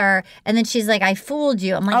together. And then she's like, I fooled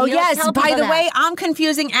you. I'm like, oh, yes. By the way, I'm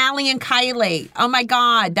confusing Allie and Kylie. Oh, my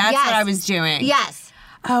God. That's what I was doing. Yes.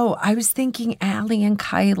 Oh, I was thinking Allie and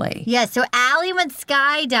Kylie. Yeah, so Allie went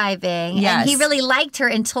skydiving, and he really liked her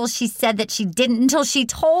until she said that she didn't, until she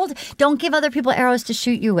told, don't give other people arrows to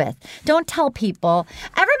shoot you with. Don't tell people.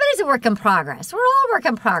 Everybody's a work in progress. We're all a work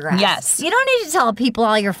in progress. Yes. You don't need to tell people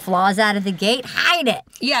all your flaws out of the gate. Hide it.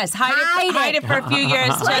 Yes, hide it for a few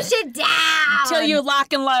years. Push it down. Till you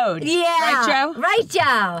lock and load. Yeah. Right, Joe? Right,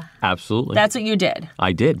 Joe. Absolutely. That's what you did.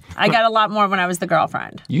 I did. I got a lot more when I was the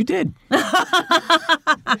girlfriend. You did.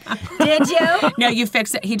 Did you? No, you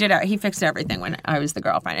fixed it. He did. He fixed everything when I was the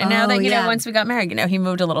girlfriend. And now that, you know, once we got married, you know, he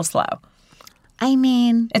moved a little slow. I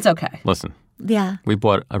mean. It's okay. Listen. Yeah. We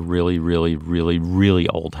bought a really, really, really, really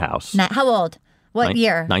old house. How old? What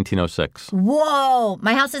year? 1906. Whoa.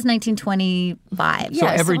 My house is 1925. So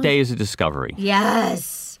every day is a discovery.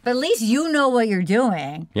 Yes. But at least you know what you're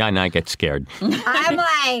doing. Yeah, and I get scared. I'm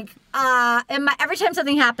like, every time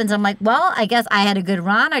something happens, I'm like, well, I guess I had a good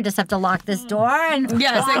run. I just have to lock this door and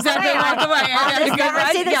yes, exactly. Walk away. I'll just never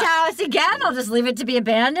see this house again. I'll just leave it to be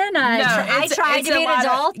abandoned. I tried to be an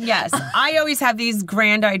adult. Yes, I always have these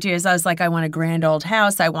grand ideas. I was like, I want a grand old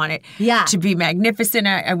house. I want it to be magnificent.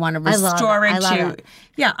 I want to restore it to.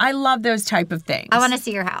 Yeah, I love those type of things. I want to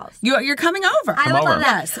see your house. You're coming over. I would love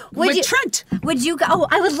that. Yes, with Trent. Would you go? Oh,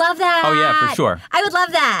 I would love that. Oh, yeah, for sure. I would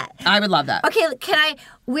love that. I would love that. Okay,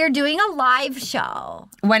 we're doing a live show.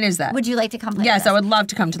 When is that? Would you like to come play Yes, with us? I would love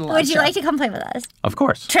to come to the live show. Would you like to come play with us? Of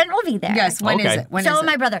course. Trent will be there. Yes, when is it? So will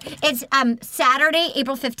my brother. It's Saturday,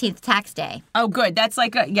 April 15th, tax day. Oh, good. That's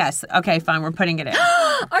like yes. Okay, fine. We're putting it in.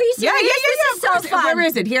 Are you serious? Yeah. This is so fun. Where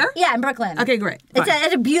is it? Here? Yeah, in Brooklyn. Okay, great. It's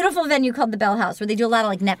at a beautiful venue called the Bell House where they do a lot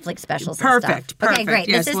of like Netflix specials Perfect. and stuff. Okay, great.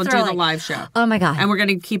 Yes, this is we'll thrilling. do the live show. Oh, my God. And we're going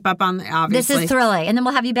to keep up on, obviously. This is thrilling. And then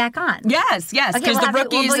we'll have you back on. Yes, because okay, the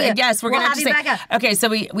rookies, we're going to have to say. Back on. Okay, so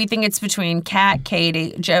we think it's between Kat,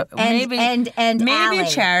 Katie, Joe, and maybe Allie. a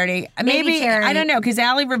Charity. Maybe Charity. I don't know, because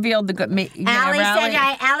Allie revealed the good.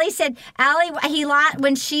 Allie said,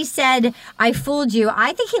 when she said, I fooled you,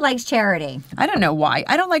 I think he likes Charity. I don't know why.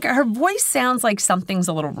 I don't like her. Her voice sounds like something's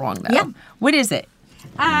a little wrong, though. Yeah. What is it?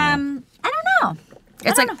 I don't know.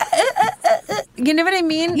 It's you know what I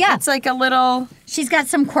mean? Yeah. It's like a little. She's got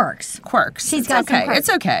some quirks. She's got some quirks. It's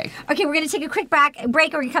okay. Okay, we're going to take a quick break. We're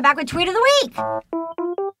going to come back with Tweet of the Week.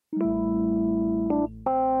 Ooh,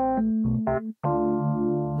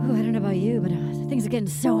 I don't know about you, but things are getting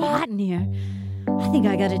so hot in here. I think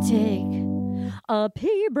I got to take a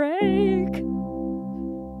pee break.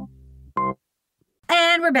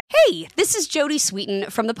 And we're back. Hey, this is Jodie Sweetin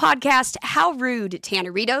from the podcast How Rude,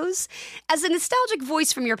 Tanneritos. As a nostalgic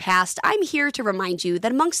voice from your past, I'm here to remind you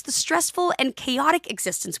that amongst the stressful and chaotic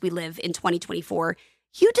existence we live in 2024,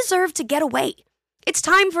 you deserve to get away. It's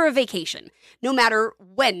time for a vacation, no matter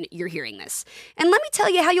when you're hearing this. And let me tell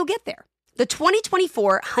you how you'll get there. The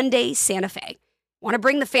 2024 Hyundai Santa Fe. Want to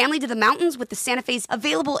bring the family to the mountains with the Santa Fe's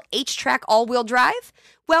available H-Track all-wheel drive?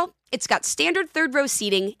 Well, it's got standard third-row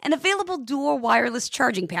seating and available dual wireless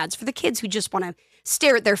charging pads for the kids who just want to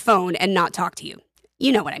stare at their phone and not talk to you.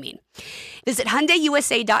 You know what I mean. Visit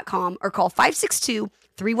HyundaiUSA.com or call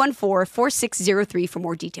 562-314-4603 for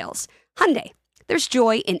more details. Hyundai, there's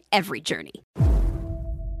joy in every journey.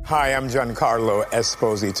 Hi, I'm Giancarlo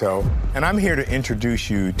Esposito, and I'm here to introduce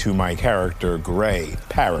you to my character, Gray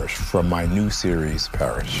Parrish, from my new series,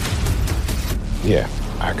 Parrish. Yeah,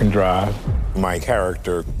 I can drive. My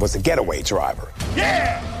character was a getaway driver.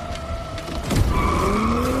 Yeah!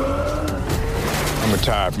 I'm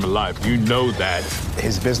retired from life. You know that.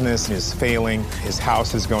 His business is failing. His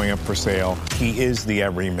house is going up for sale. He is the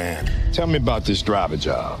everyman. Tell me about this driver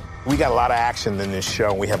job. We got a lot of action in this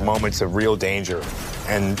show. We have moments of real danger,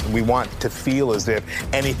 and we want to feel as if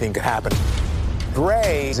anything could happen.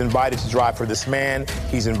 Gray is invited to drive for this man.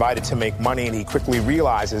 He's invited to make money, and he quickly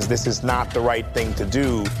realizes this is not the right thing to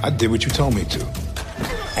do. I did what you told me to.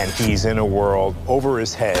 And he's in a world over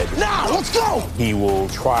his head. Now, let's go! He will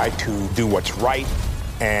try to do what's right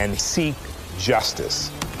and seek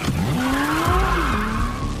justice.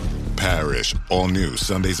 Parrish, all new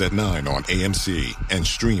Sundays at 9 on AMC and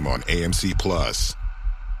stream on AMC+.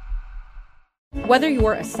 Whether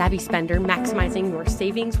you're a savvy spender maximizing your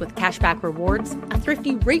savings with cashback rewards, a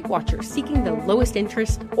thrifty rate watcher seeking the lowest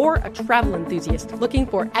interest, or a travel enthusiast looking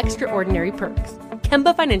for extraordinary perks,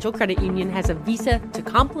 Kemba Financial Credit Union has a visa to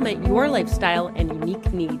complement your lifestyle and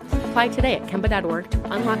unique needs. Apply today at Kemba.org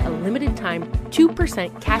to unlock a limited-time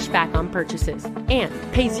 2% cash back on purchases and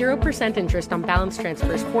pay 0% interest on balance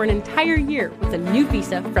transfers for an entire year with a new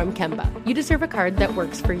visa from Kemba. You deserve a card that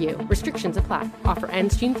works for you. Restrictions apply. Offer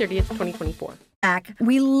ends June 30th, 2024.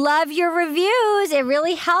 We love your reviews. It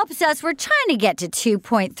really helps us. We're trying to get to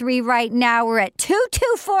 2.3 right now. We're at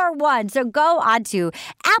 2241. So go on to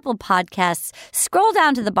Apple Podcasts, scroll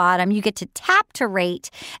down to the bottom. You get to tap to rate,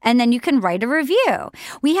 and then you can write a review.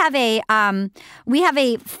 We have a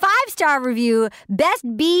 5-star review,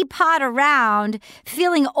 best bee pod around,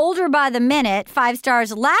 feeling older by the minute. 5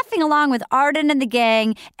 stars, laughing along with Arden and the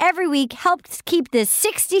gang every week helps keep this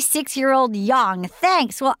 66-year-old young.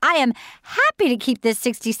 Thanks. Well, I am happy to keep this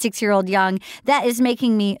 66-year-old young. That is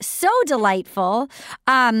making me so delightful.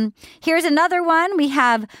 Here's another one. We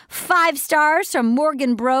have 5 stars from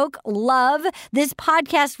Morgan Broke. Love. This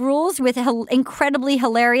podcast rules with incredibly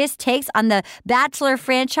hilarious takes on the Bachelor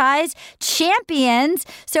franchise. Champions.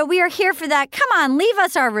 So we are here for that. Come on, leave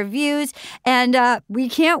us our reviews, and we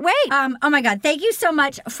can't wait. Oh my God. Thank you so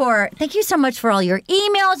much for all your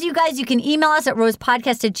emails, you guys. You can email us at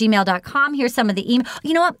rosepodcast@gmail.com. Here's some of the email.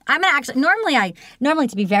 You know what? I'm going to actually, normally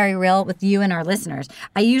to be very real with you and our listeners,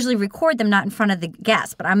 I usually record them not in front of the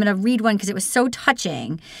guests, but I'm going to read one because it was so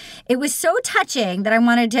touching. It was so touching that I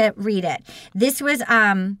wanted to read it. This was,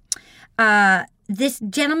 this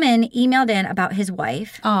gentleman emailed in about his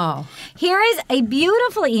wife. Oh. Here is a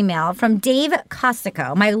beautiful email from Dave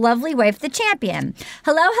Costico, my lovely wife, the champion.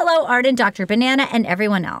 Hello, Arden, Dr. Banana, and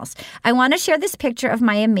everyone else. I want to share this picture of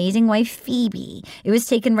my amazing wife, Phoebe. It was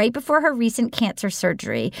taken right before her recent cancer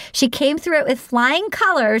surgery. She came through it with flying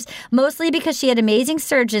colors, mostly because she had amazing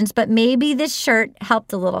surgeons, but maybe this shirt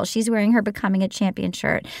helped a little. She's wearing her Becoming a Champion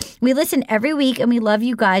shirt. We listen every week, and we love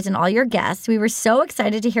you guys and all your guests. We were so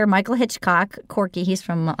excited to hear Michael Hitchcock, Corky, he's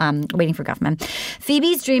from Waiting for Guffman.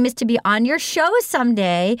 Phoebe's dream is to be on your show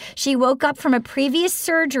someday. She woke up from a previous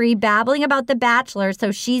surgery babbling about The Bachelor,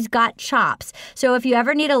 so she's got chops. So if you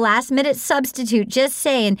ever need a last-minute substitute, just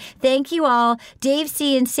saying, thank you all. Dave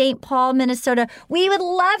C. in St. Paul, Minnesota. We would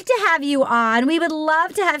love to have you on. We would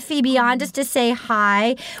love to have Phoebe on just to say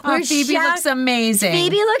hi. Phoebe looks amazing.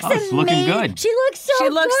 Phoebe looks amazing. Looking good. She looks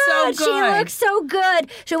so good.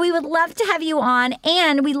 So we would love to have you on,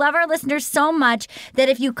 and we love our listeners so much that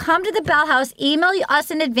if you come to the Bell House, email us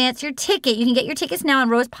in advance your ticket. You can get your tickets now on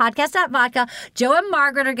rosepodcast.vodka. Joe and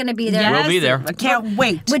Margaret are going to be there. Yes, we'll be there. I can't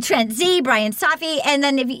wait. With Trent Z, Brian Safi, and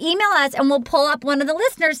then if you email us, and we'll pull up one of the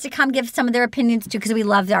listeners to come give some of their opinions too, because we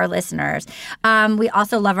love our listeners. We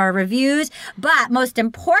also love our reviews, but most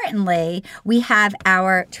importantly, we have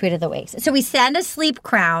our Tweet of the Week. So we send a sleep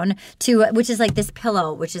crown to, which is like this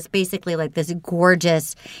pillow, which is basically like this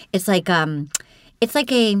gorgeous. It's like a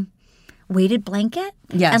weighted blanket,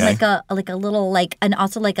 yes, and like a little and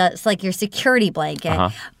also it's like your security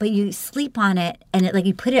blanket, but you sleep on it, and it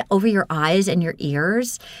you put it over your eyes and your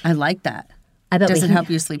ears. I like that. I bet Does it help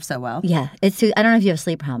you sleep so well? Yeah, I don't know if you have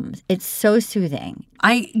sleep problems. It's so soothing.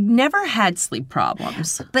 I never had sleep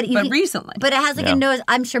problems, but recently. But it has a nose.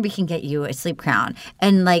 I'm sure we can get you a sleep crown,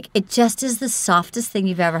 and it just is the softest thing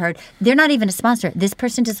you've ever heard. They're not even a sponsor. This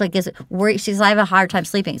person just is worried. She's having a hard time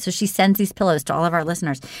sleeping, so she sends these pillows to all of our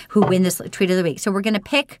listeners who win this Tweet of the Week. So we're gonna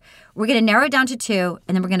narrow it down to 2,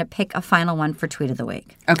 and then we're gonna pick a final one for Tweet of the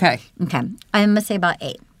Week. Okay. I'm gonna say about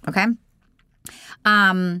 8. Okay.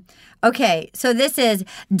 Okay, so this is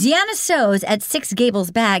Deanna Sows at Six Gables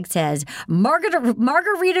Bag says,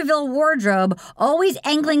 Margaritaville wardrobe, always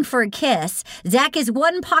angling for a kiss. Zach is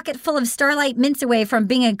one pocket full of Starlight mints away from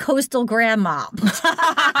being a coastal grandma.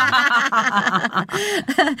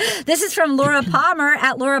 This is from Laura Palmer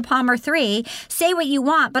at Laura Palmer 3. Say what you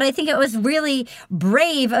want, but I think it was really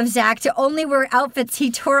brave of Zach to only wear outfits he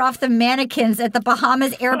tore off the mannequins at the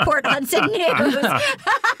Bahamas Airport Hudson News.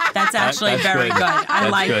 That's actually very good. I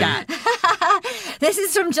like that. This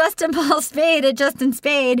is from Justin Paul Spade at Justin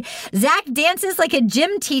Spade. Zach dances like a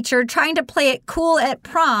gym teacher trying to play it cool at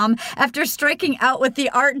prom after striking out with the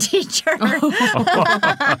art teacher.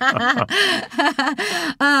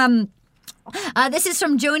 This is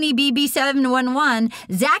from Joni BB711.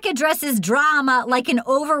 Zach addresses drama like an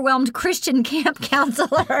overwhelmed Christian camp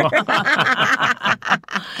counselor.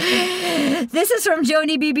 This is from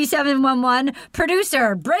Joni BB711.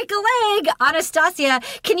 Producer, break a leg. Anastasia,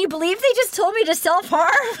 can you believe they just told me to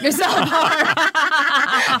self-harm? Self-harm.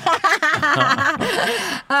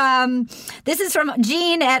 This is from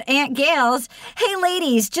Jean at Aunt Gail's. Hey,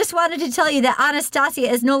 ladies, just wanted to tell you that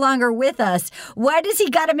Anastasia is no longer with us. Why does he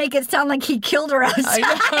got to make it sound like he killed her outside?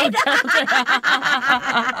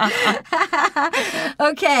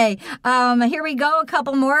 Okay, here we go. A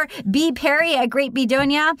couple more. B. Perry at Great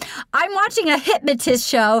Bedonia. I'm watching a hypnotist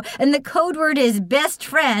show, and the code word is best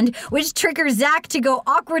friend, which triggers Zach to go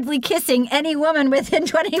awkwardly kissing any woman within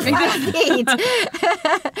 25 feet.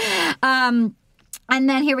 And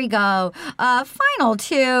then here we go. Final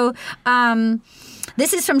two.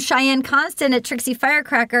 This is from Cheyenne Constant at Trixie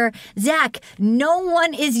Firecracker. Zach, no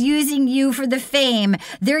one is using you for the fame.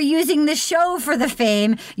 They're using the show for the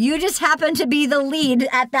fame. You just happen to be the lead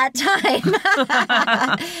at that time.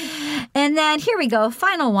 And then here we go.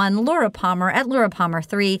 Final one. Laura Palmer at Laura Palmer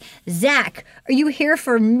 3. Zach, are you here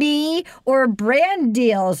for me or brand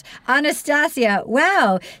deals? Anastasia,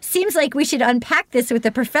 wow. Seems like we should unpack this with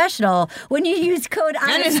a professional. When you use code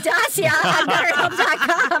Anastasia at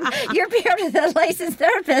BetterHelp.com, you're paired with a licensed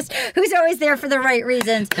therapist who's always there for the right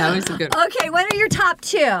reasons. That was a good one. Okay, what are your top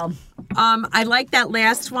two? I like that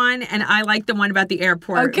last one, and I like the one about the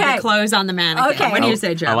airport. Okay. The clothes on the mannequin. Okay. What do you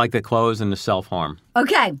say, Joe? I like the clothes and the self-harm.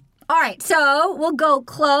 Okay. All right, so we'll go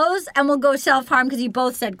clothes and we'll go self-harm because you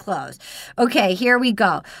both said clothes. Okay, here we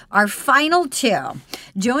go. Our final two.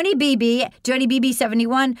 Joni BB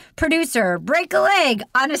 71, producer, break a leg,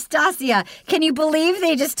 Anastasia. Can you believe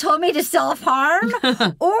they just told me to self-harm?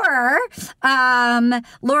 Or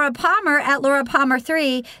Laura Palmer at Laura Palmer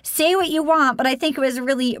 3, say what you want, but I think it was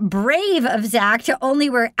really brave of Zach to only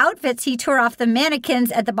wear outfits he tore off the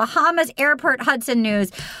mannequins at the Bahamas Airport Hudson News.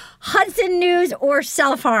 Hudson News or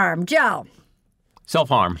self-harm? Joe?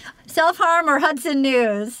 Self-harm. Self-harm or Hudson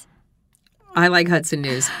News? I like Hudson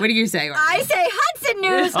News. What do you say, Artie? I say Hudson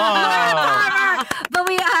News. But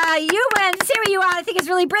you win. Say what you want. I think it's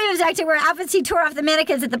really brave of Zach to wear outfits he tore off the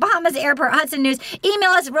mannequins at the Bahamas Airport. Hudson News.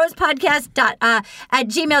 Email us at rosepodcast at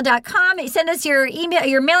gmail.com. Send us your email,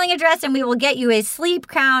 your mailing address, and we will get you a sleep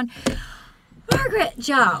crown. Margaret,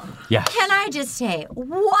 Joe. Yes. Can I just say,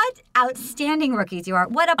 what outstanding rookies you are.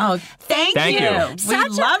 What a... Thank you. We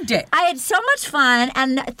loved it. I had so much fun,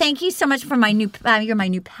 and thank you so much for my new... you're my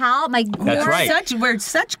new pal. That's right. We're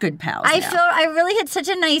such good pals I now. feel I really had such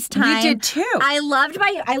a nice time. We did too. I loved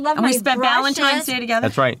my and we spent brushes. Valentine's Day together.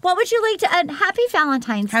 That's right. What would you like to... happy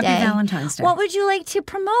Valentine's Day. Happy Valentine's Day. What would you like to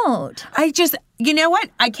promote? You know what?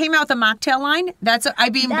 I came out with a mocktail line.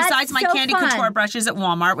 Besides my so Candy fun. Couture brushes at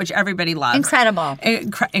Walmart, which everybody loves. Incredible.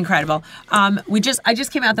 Incredible. I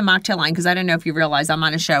just came out with the mocktail line because I don't know if you realize I'm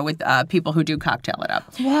on a show with people who do cocktail it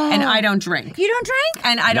up. Whoa. And I don't drink. You don't drink?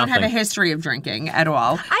 And I don't have a history of drinking at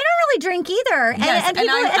all. I don't really drink either. Yes, and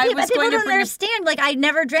people don't bring understand. Like, I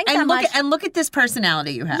never drank that much. And look at this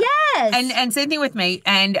personality you have. Yes. And same thing with me.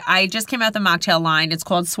 And I just came out with the mocktail line. It's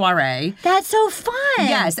called Soiree. That's so fun.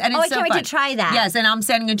 Yes. And it's I can't wait to try that. Yes. And I'm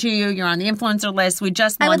sending it to you. You're on the influencer list. We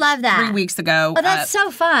just launched I would love that. 3 weeks ago. Oh, that's so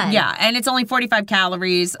fun. Yeah. And it's only 45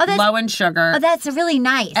 calories, low in sugar. Oh, that's really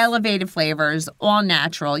nice. Elevated flavors, all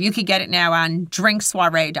natural. You can get it now on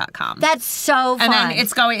drinksoiree.com. That's so fun. And then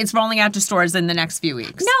it's rolling out to stores in the next few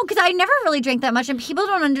weeks. No, because I never really drink that much, and people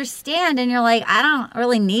don't understand. And you're like, I don't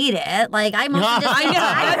really need it. Like, I mostly just get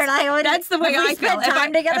tired. That's the way I feel. Spend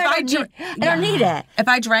time together, I don't need it. If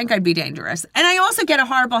I drank, I'd be dangerous. And I also get a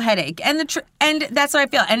horrible headache. And that's what I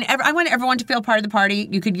feel. And I want everyone to feel part of the party.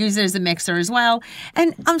 You could use it as a mixer as well.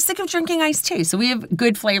 And I'm sick of drinking iced tea. So we have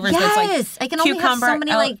good flavors. Yes, that's like I can only have so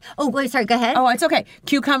many sorry, go ahead. Oh, it's okay.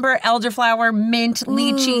 Cucumber, elderflower, mint,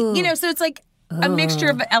 lychee. You know, so it's like a mixture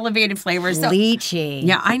of elevated flavors. So, lychee.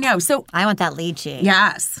 Yeah, I know. So I want that lychee.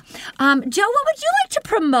 Yes. Joe, what would you like to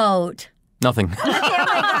promote? Nothing. Oh my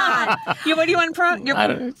God. What do you want to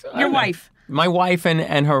promote? Your wife. My wife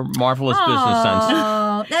and her marvelous business sense.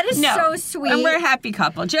 Oh, that is so sweet. And we're a happy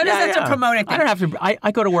couple. Joe doesn't have to promote a thing. I don't have to.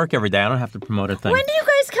 I go to work every day. I don't have to promote a thing. When do you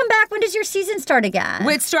guys come back? When does your season start again?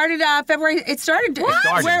 It started February. It started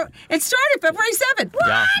February 7th.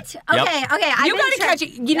 What? Yeah. Okay. You got to catch it.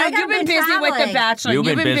 You know, you've been busy with The Bachelor. You've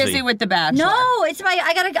been busy with The Bachelor. No, it's my.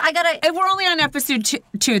 I gotta. And we're only on episode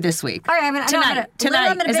 2 this week. All right,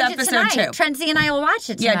 Tonight is episode 2. Trency and I will watch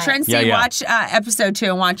it tonight. Yeah, Trency, watch episode 2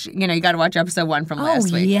 and watch. You know, you got to watch episode 1 from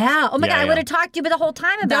last week. Yeah. Oh my God, I would have talked to you the whole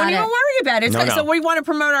time about it. Don't even worry about it. No. So we want to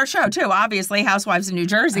promote our show too. Obviously, Housewives of New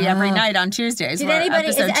Jersey every night on Tuesdays.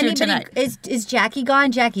 Episode 2 tonight. Is Jackie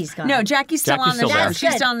gone? Jackie's gone. No, Jackie's still on the show.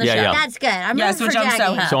 She's still on the show. That's good. I'm rooting for Jackie. I'm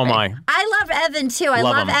so happy. So am I. I love Evan too. I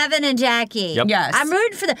love Evan and Jackie. Yep. Yes. I'm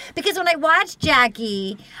rooting for them because when I watched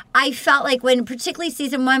Jackie, I felt like particularly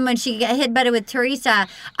season 1 when she got hit better with Teresa,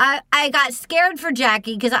 I got scared for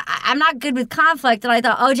Jackie because I'm not good with conflict, and I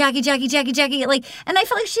thought, oh, Jackie, like, and I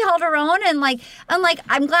felt like she held her own, and like, I'm like,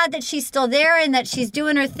 I'm glad that she's still there and that she's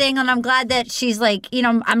doing her thing, and I'm glad that she's like,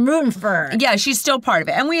 I'm rooting for her. Yeah, she's still part of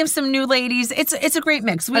it. And we have some new ladies. It's a great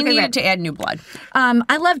mix. We needed to add new blood.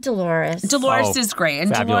 I love Dolores. Dolores is great.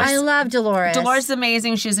 And I love Dolores. Dolores is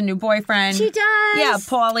amazing. She has a new boyfriend. She does. Yeah,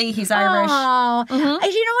 Paulie. He's Irish. Oh, you know what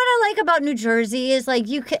I like about New Jersey is like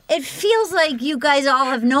it feels like you guys all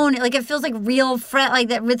have known it. Like it feels like real like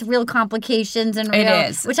that with real complications and real, it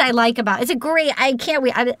is, which I like about. It's a great. I can't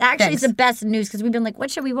wait. It's the best news because we've been like,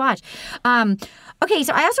 what should we watch? Okay,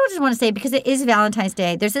 so I also just want to say, because it is Valentine's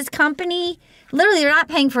Day, there's this company, literally they're not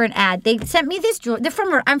paying for an ad. They sent me this jewelry.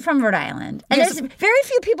 I'm from Rhode Island. And there's very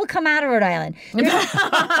few people come out of Rhode Island. You know what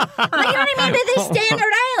I mean? But they stay in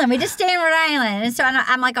Rhode Island. We just stay in Rhode Island. And so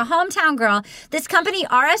I'm like a hometown girl. This company,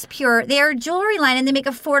 RS Pure, they're a jewelry line and they make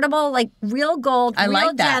affordable, like real gold,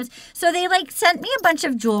 real gems. So they like sent me a bunch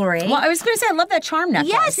of jewelry. Well, I was going to say, I love that charm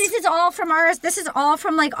necklace. Yes, this is all from RS. This is all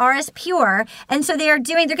from like RS Pure. And so they're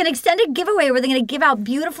going to extend a giveaway where they're going to give out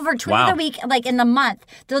beautiful for Twin of the Week, like in the month.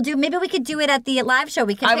 Maybe we could do it at the live show.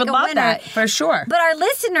 We can pick a winner. I would love that, for sure. But our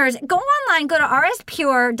listeners, go online, go to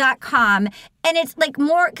rspure.com. And it's like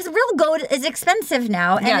more, because real gold is expensive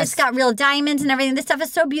now. And it's got real diamonds and everything. This stuff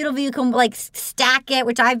is so beautiful. You can like stack it,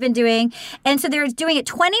 which I've been doing. And so they're doing it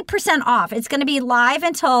 20% off. It's going to be live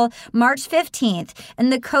until March 15th.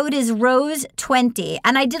 And the code is ROSE20.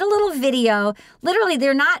 And I did a little video. Literally,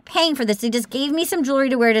 they're not paying for this. They just gave me some jewelry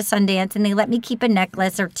to wear to Sundance. And they let me keep a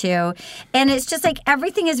necklace or two. And it's just like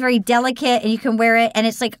everything is very delicate and you can wear it. And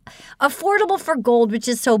it's like affordable for gold, which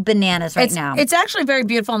is so bananas now. It's actually very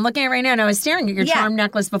beautiful. I'm looking at it right now and I was staring at your charm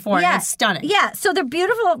necklace before, and it's stunning. Yeah, so they're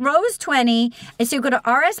beautiful. ROSE20. And so you go to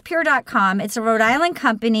rspure.com. It's a Rhode Island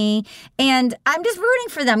company, and I'm just rooting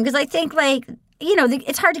for them because I think, like,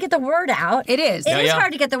 it's hard to get the word out. It is. It is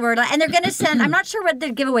hard to get the word out. And they're going to send, I'm not sure what the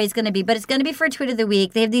giveaway is going to be, but it's going to be for Tweet of the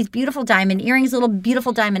Week. They have these beautiful diamond earrings, little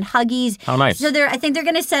beautiful diamond huggies. Oh, nice. So I think they're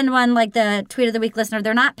going to send one, like the Tweet of the Week listener.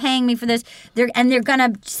 They're not paying me for this. They're going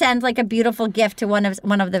to send like a beautiful gift to one of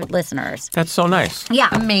the listeners. That's so nice. Yeah.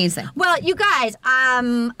 Amazing. Well, you guys,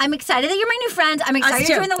 I'm excited that you're my new friends. I'm excited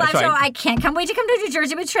you're doing the live show. I can't wait to come to New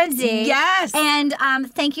Jersey with Trent Z. Yes. And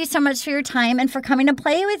thank you so much for your time and for coming to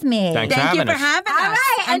play with me. Thank you for having us. All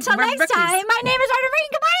right. Until next time, my name is Arden Marine.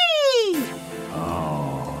 Goodbye.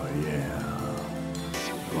 Oh, yeah.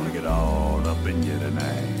 Gonna get all up in you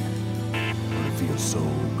tonight. It feels so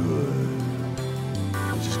good.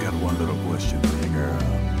 I just got one little question for you, girl.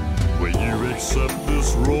 Will you accept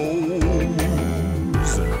this rose?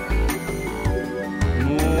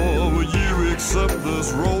 Oh, will you accept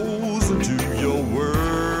this rose into your world?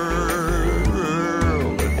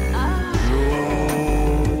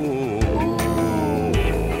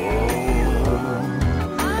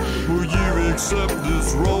 Accept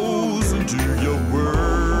this rose into your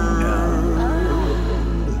world.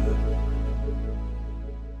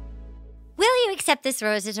 Will You Accept This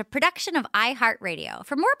Rose is a production of iHeartRadio.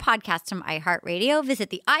 For more podcasts from iHeartRadio,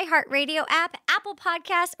 visit the iHeartRadio app, Apple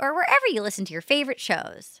Podcasts, or wherever you listen to your favorite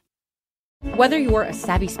shows. Whether you're a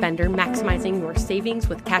savvy spender maximizing your savings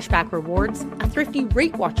with cashback rewards, a thrifty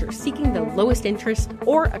rate watcher seeking the lowest interest,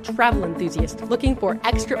 or a travel enthusiast looking for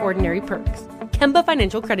extraordinary perks, Kemba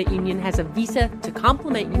Financial Credit Union has a visa to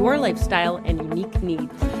complement your lifestyle and unique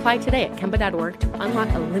needs. Apply today at Kemba.org to unlock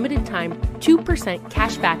a limited time 2%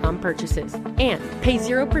 cash back on purchases and pay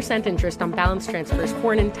 0% interest on balance transfers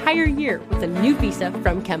for an entire year with a new visa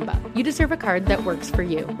from Kemba. You deserve a card that works for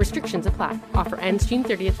you. Restrictions apply. Offer ends June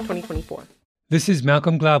 30th, 2024. This is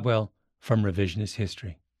Malcolm Gladwell from Revisionist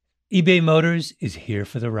History. eBay Motors is here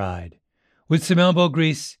for the ride. With some elbow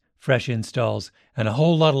grease, fresh installs, and a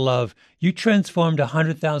whole lot of love, you transformed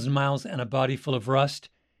 100,000 miles and a body full of rust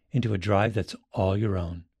into a drive that's all your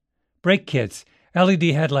own. Brake kits, LED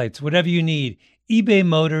headlights, whatever you need, eBay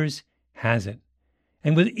Motors has it.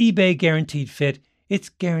 And with eBay Guaranteed Fit, it's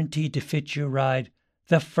guaranteed to fit your ride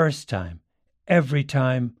the first time, every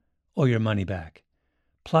time, or your money back.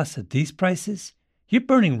 Plus, at these prices, you're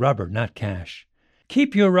burning rubber, not cash.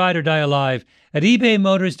 Keep your ride or die alive at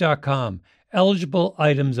ebaymotors.com. Eligible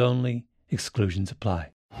items only. Exclusions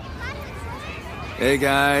apply. Hey,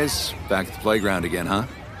 guys. Back at the playground again, huh?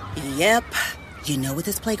 Yep. You know what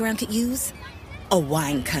this playground could use? A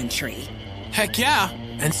wine country. Heck yeah.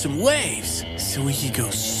 And some waves so we could go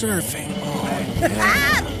surfing. Oh,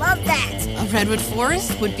 yeah. Love that. A redwood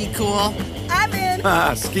forest would be cool. I'm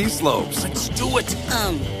in. Ski slopes. Let's do it.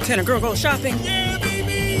 Can a girl go shopping? Yeah,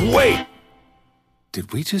 baby. Wait.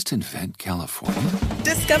 Did we just invent California?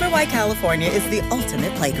 Discover why California is the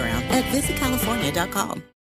ultimate playground at visitcalifornia.com.